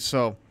 okay,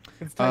 so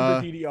It's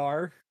time for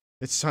DDR.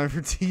 it's time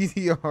for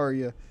TDR.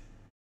 Yeah.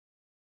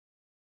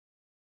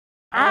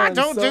 And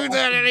Don't so- do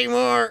that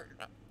anymore.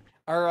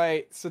 All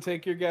right, so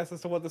take your guess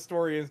as to what the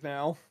story is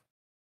now.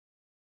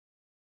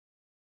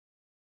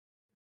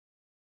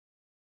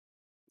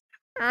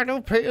 I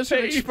don't pay us an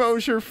Face.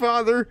 exposure,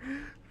 father.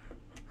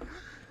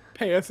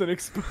 Pay us an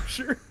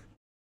exposure.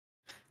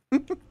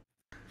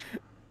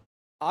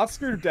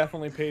 Oscar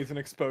definitely pays an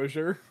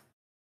exposure.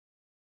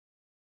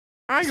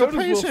 I So don't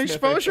does pay us Will an Smith, I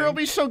exposure. It'll think.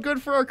 be so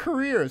good for our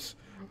careers.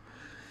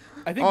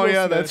 I think Oh, Will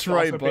yeah, Smith that's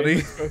right, also buddy.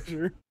 pays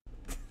exposure.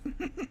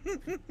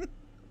 Did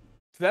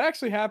that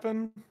actually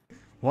happen?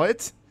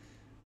 What?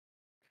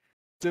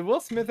 Did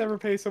Will Smith ever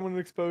pay someone an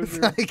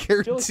exposure? I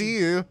guarantee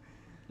you.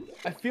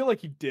 I feel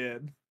like he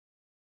did.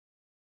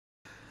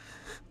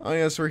 Oh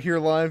yes, we're here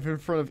live in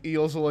front of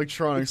Eels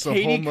Electronics, the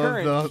Katie home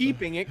Current, of the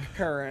keeping it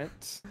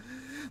current.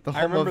 the I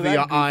home of remember the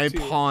that goof, too.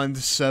 iPond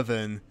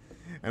 7,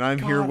 and I'm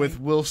here God, with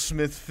Will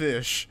Smith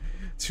Fish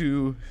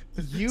to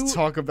You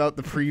talk about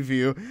the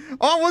preview.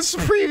 Oh, what's the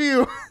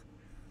preview?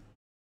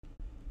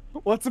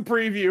 What's a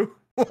preview?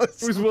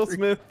 What's Who's the Will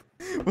Smith?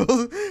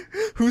 Well,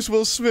 who's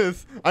Will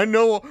Smith? I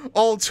know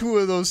all two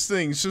of those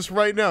things just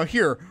right now.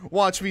 Here,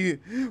 watch me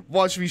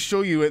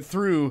show you it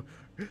through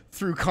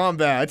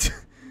combat.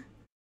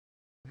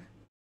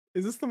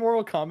 Is this the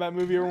Mortal Kombat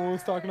movie everyone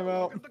was talking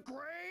about? Look at the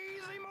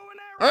crazy moving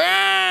arrow.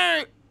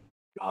 Hey!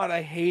 God,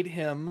 I hate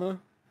him.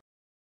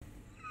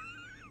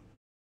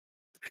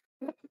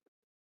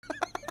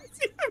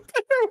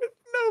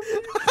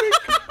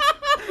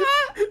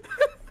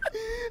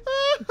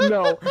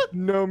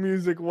 No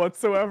music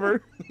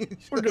whatsoever.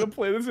 We're gonna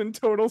play this in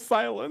total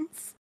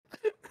silence.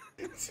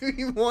 Do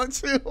you want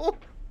to?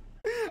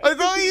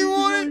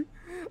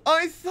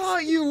 I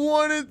thought you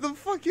wanted the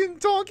fucking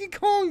Donkey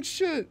Kong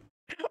shit.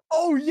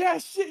 Oh yeah,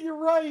 shit, you're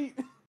right.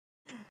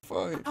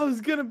 Fine.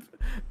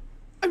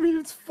 I mean,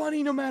 it's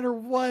funny no matter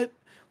what.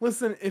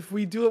 Listen, if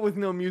we do it with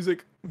no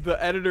music,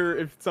 the editor,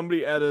 if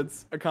somebody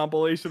edits a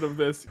compilation of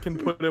this, can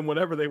put in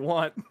whatever they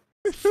want.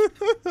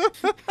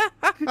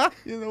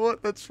 You know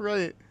what? That's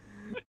right.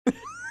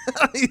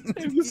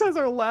 It just has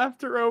our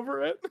laughter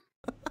over it.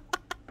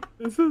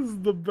 This is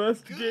the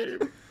best game.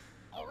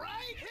 All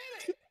right,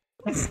 hit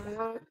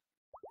it.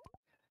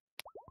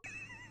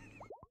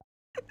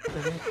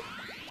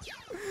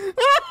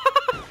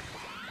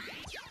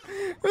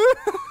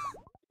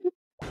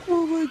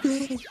 Oh my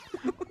God.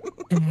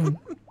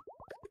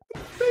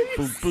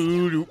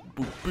 Boo-boo-doo,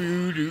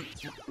 boo-boo-doo,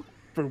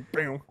 Boom,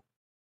 boom.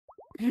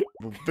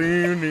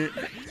 boo-boo-doo.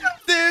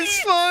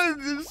 This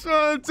one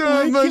Why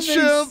on my can they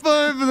shelf,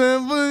 I'm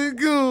that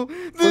go.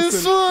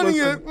 This Listen, one,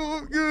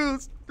 listen.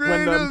 goes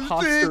When the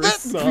imposter is that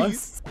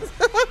sus.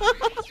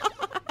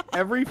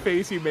 Every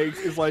face he makes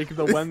is like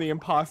the when the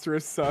imposter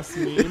is sus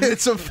meme.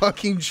 It's a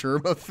fucking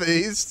Germa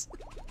face.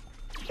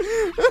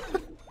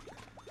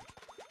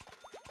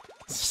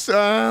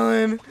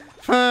 Silent,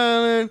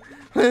 silent,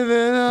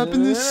 living up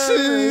in the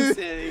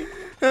city.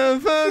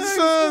 Have fun,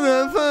 son,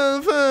 have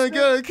fun,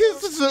 gotta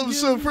kiss myself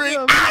so free.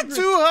 I'm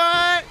too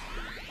hot.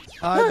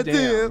 Hot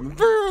damn.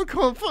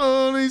 Vertical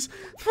ponies,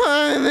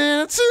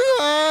 flying too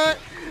hot.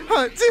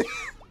 Hot damn.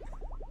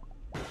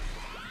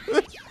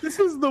 This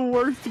is the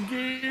worst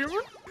game.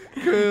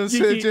 Girl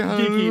said you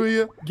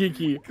hallelujah.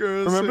 Geeky.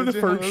 Girl Remember the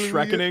said first hallelujah.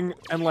 Shrekkening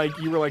and like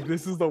you were like,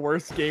 this is the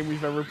worst game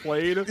we've ever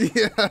played?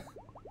 Yeah.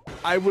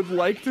 I would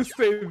like to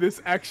say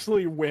this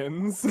actually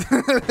wins.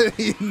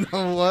 You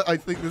know what? I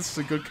think this is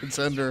a good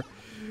contender.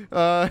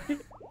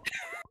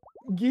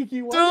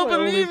 Geeky, why Don't do I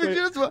only believe play- it.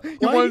 Just you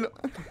Why- want?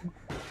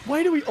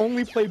 Why do we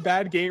only play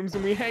bad games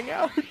when we hang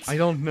out? I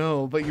don't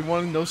know, but you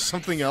want to know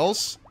something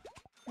else?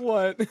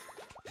 What?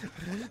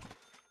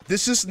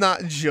 This is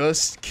not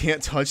just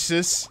 "Can't Touch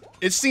This."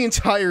 It's the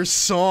entire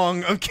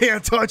song of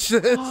 "Can't Touch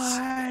This."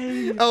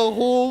 Why? A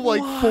whole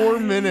like 4 Why?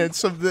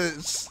 minutes of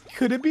this.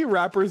 Could it be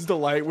Rapper's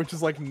Delight, which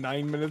is like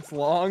 9 minutes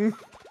long?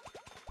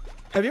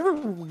 Have you ever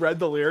read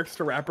the lyrics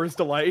to Rapper's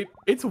Delight?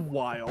 It's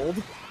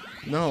wild.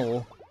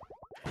 No.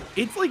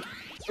 It's like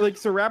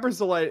so Rapper's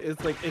Delight is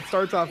like, it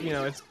starts off, you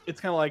know,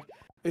 it's kind of like,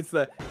 it's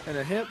the, and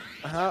a hip,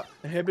 a hop,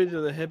 a hip into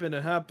the hip and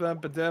a hop,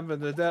 up, a dab,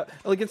 and a dab.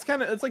 Like, it's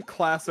kind of, it's like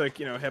classic,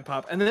 you know, hip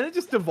hop. And then it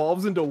just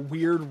devolves into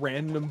weird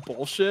random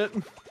bullshit.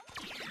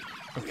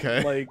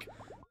 Okay. Like,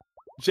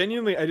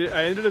 genuinely,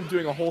 I ended up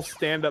doing a whole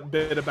stand-up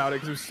bit about it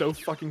because it was so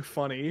fucking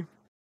funny.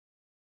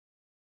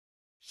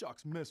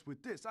 Sharks mess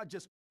with this. I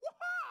just.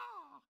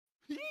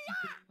 Yeah!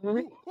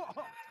 Mhm.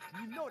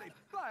 You know they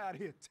fly out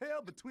here,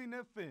 tail between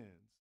their fins.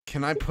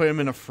 Can I put him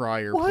in a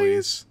fryer, Why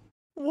please?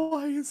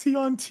 Why is he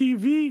on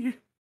TV?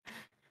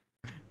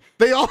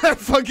 They all have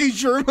fucking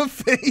Germa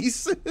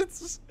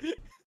faces.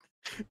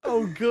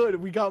 Oh, good.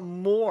 We got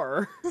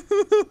more.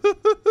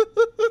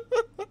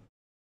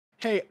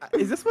 Hey,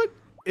 is this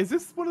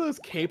one of those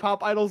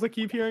K-pop idols I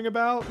keep hearing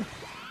about?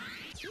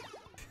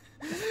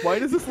 Why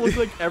does this look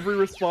like every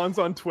response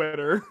on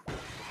Twitter?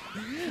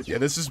 Yeah,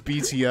 this is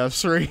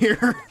BTS right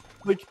here.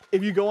 Like,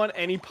 if you go on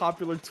any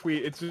popular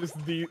tweet, it's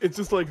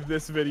just like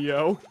this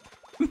video.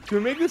 Can we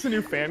make this a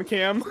new fan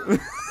cam?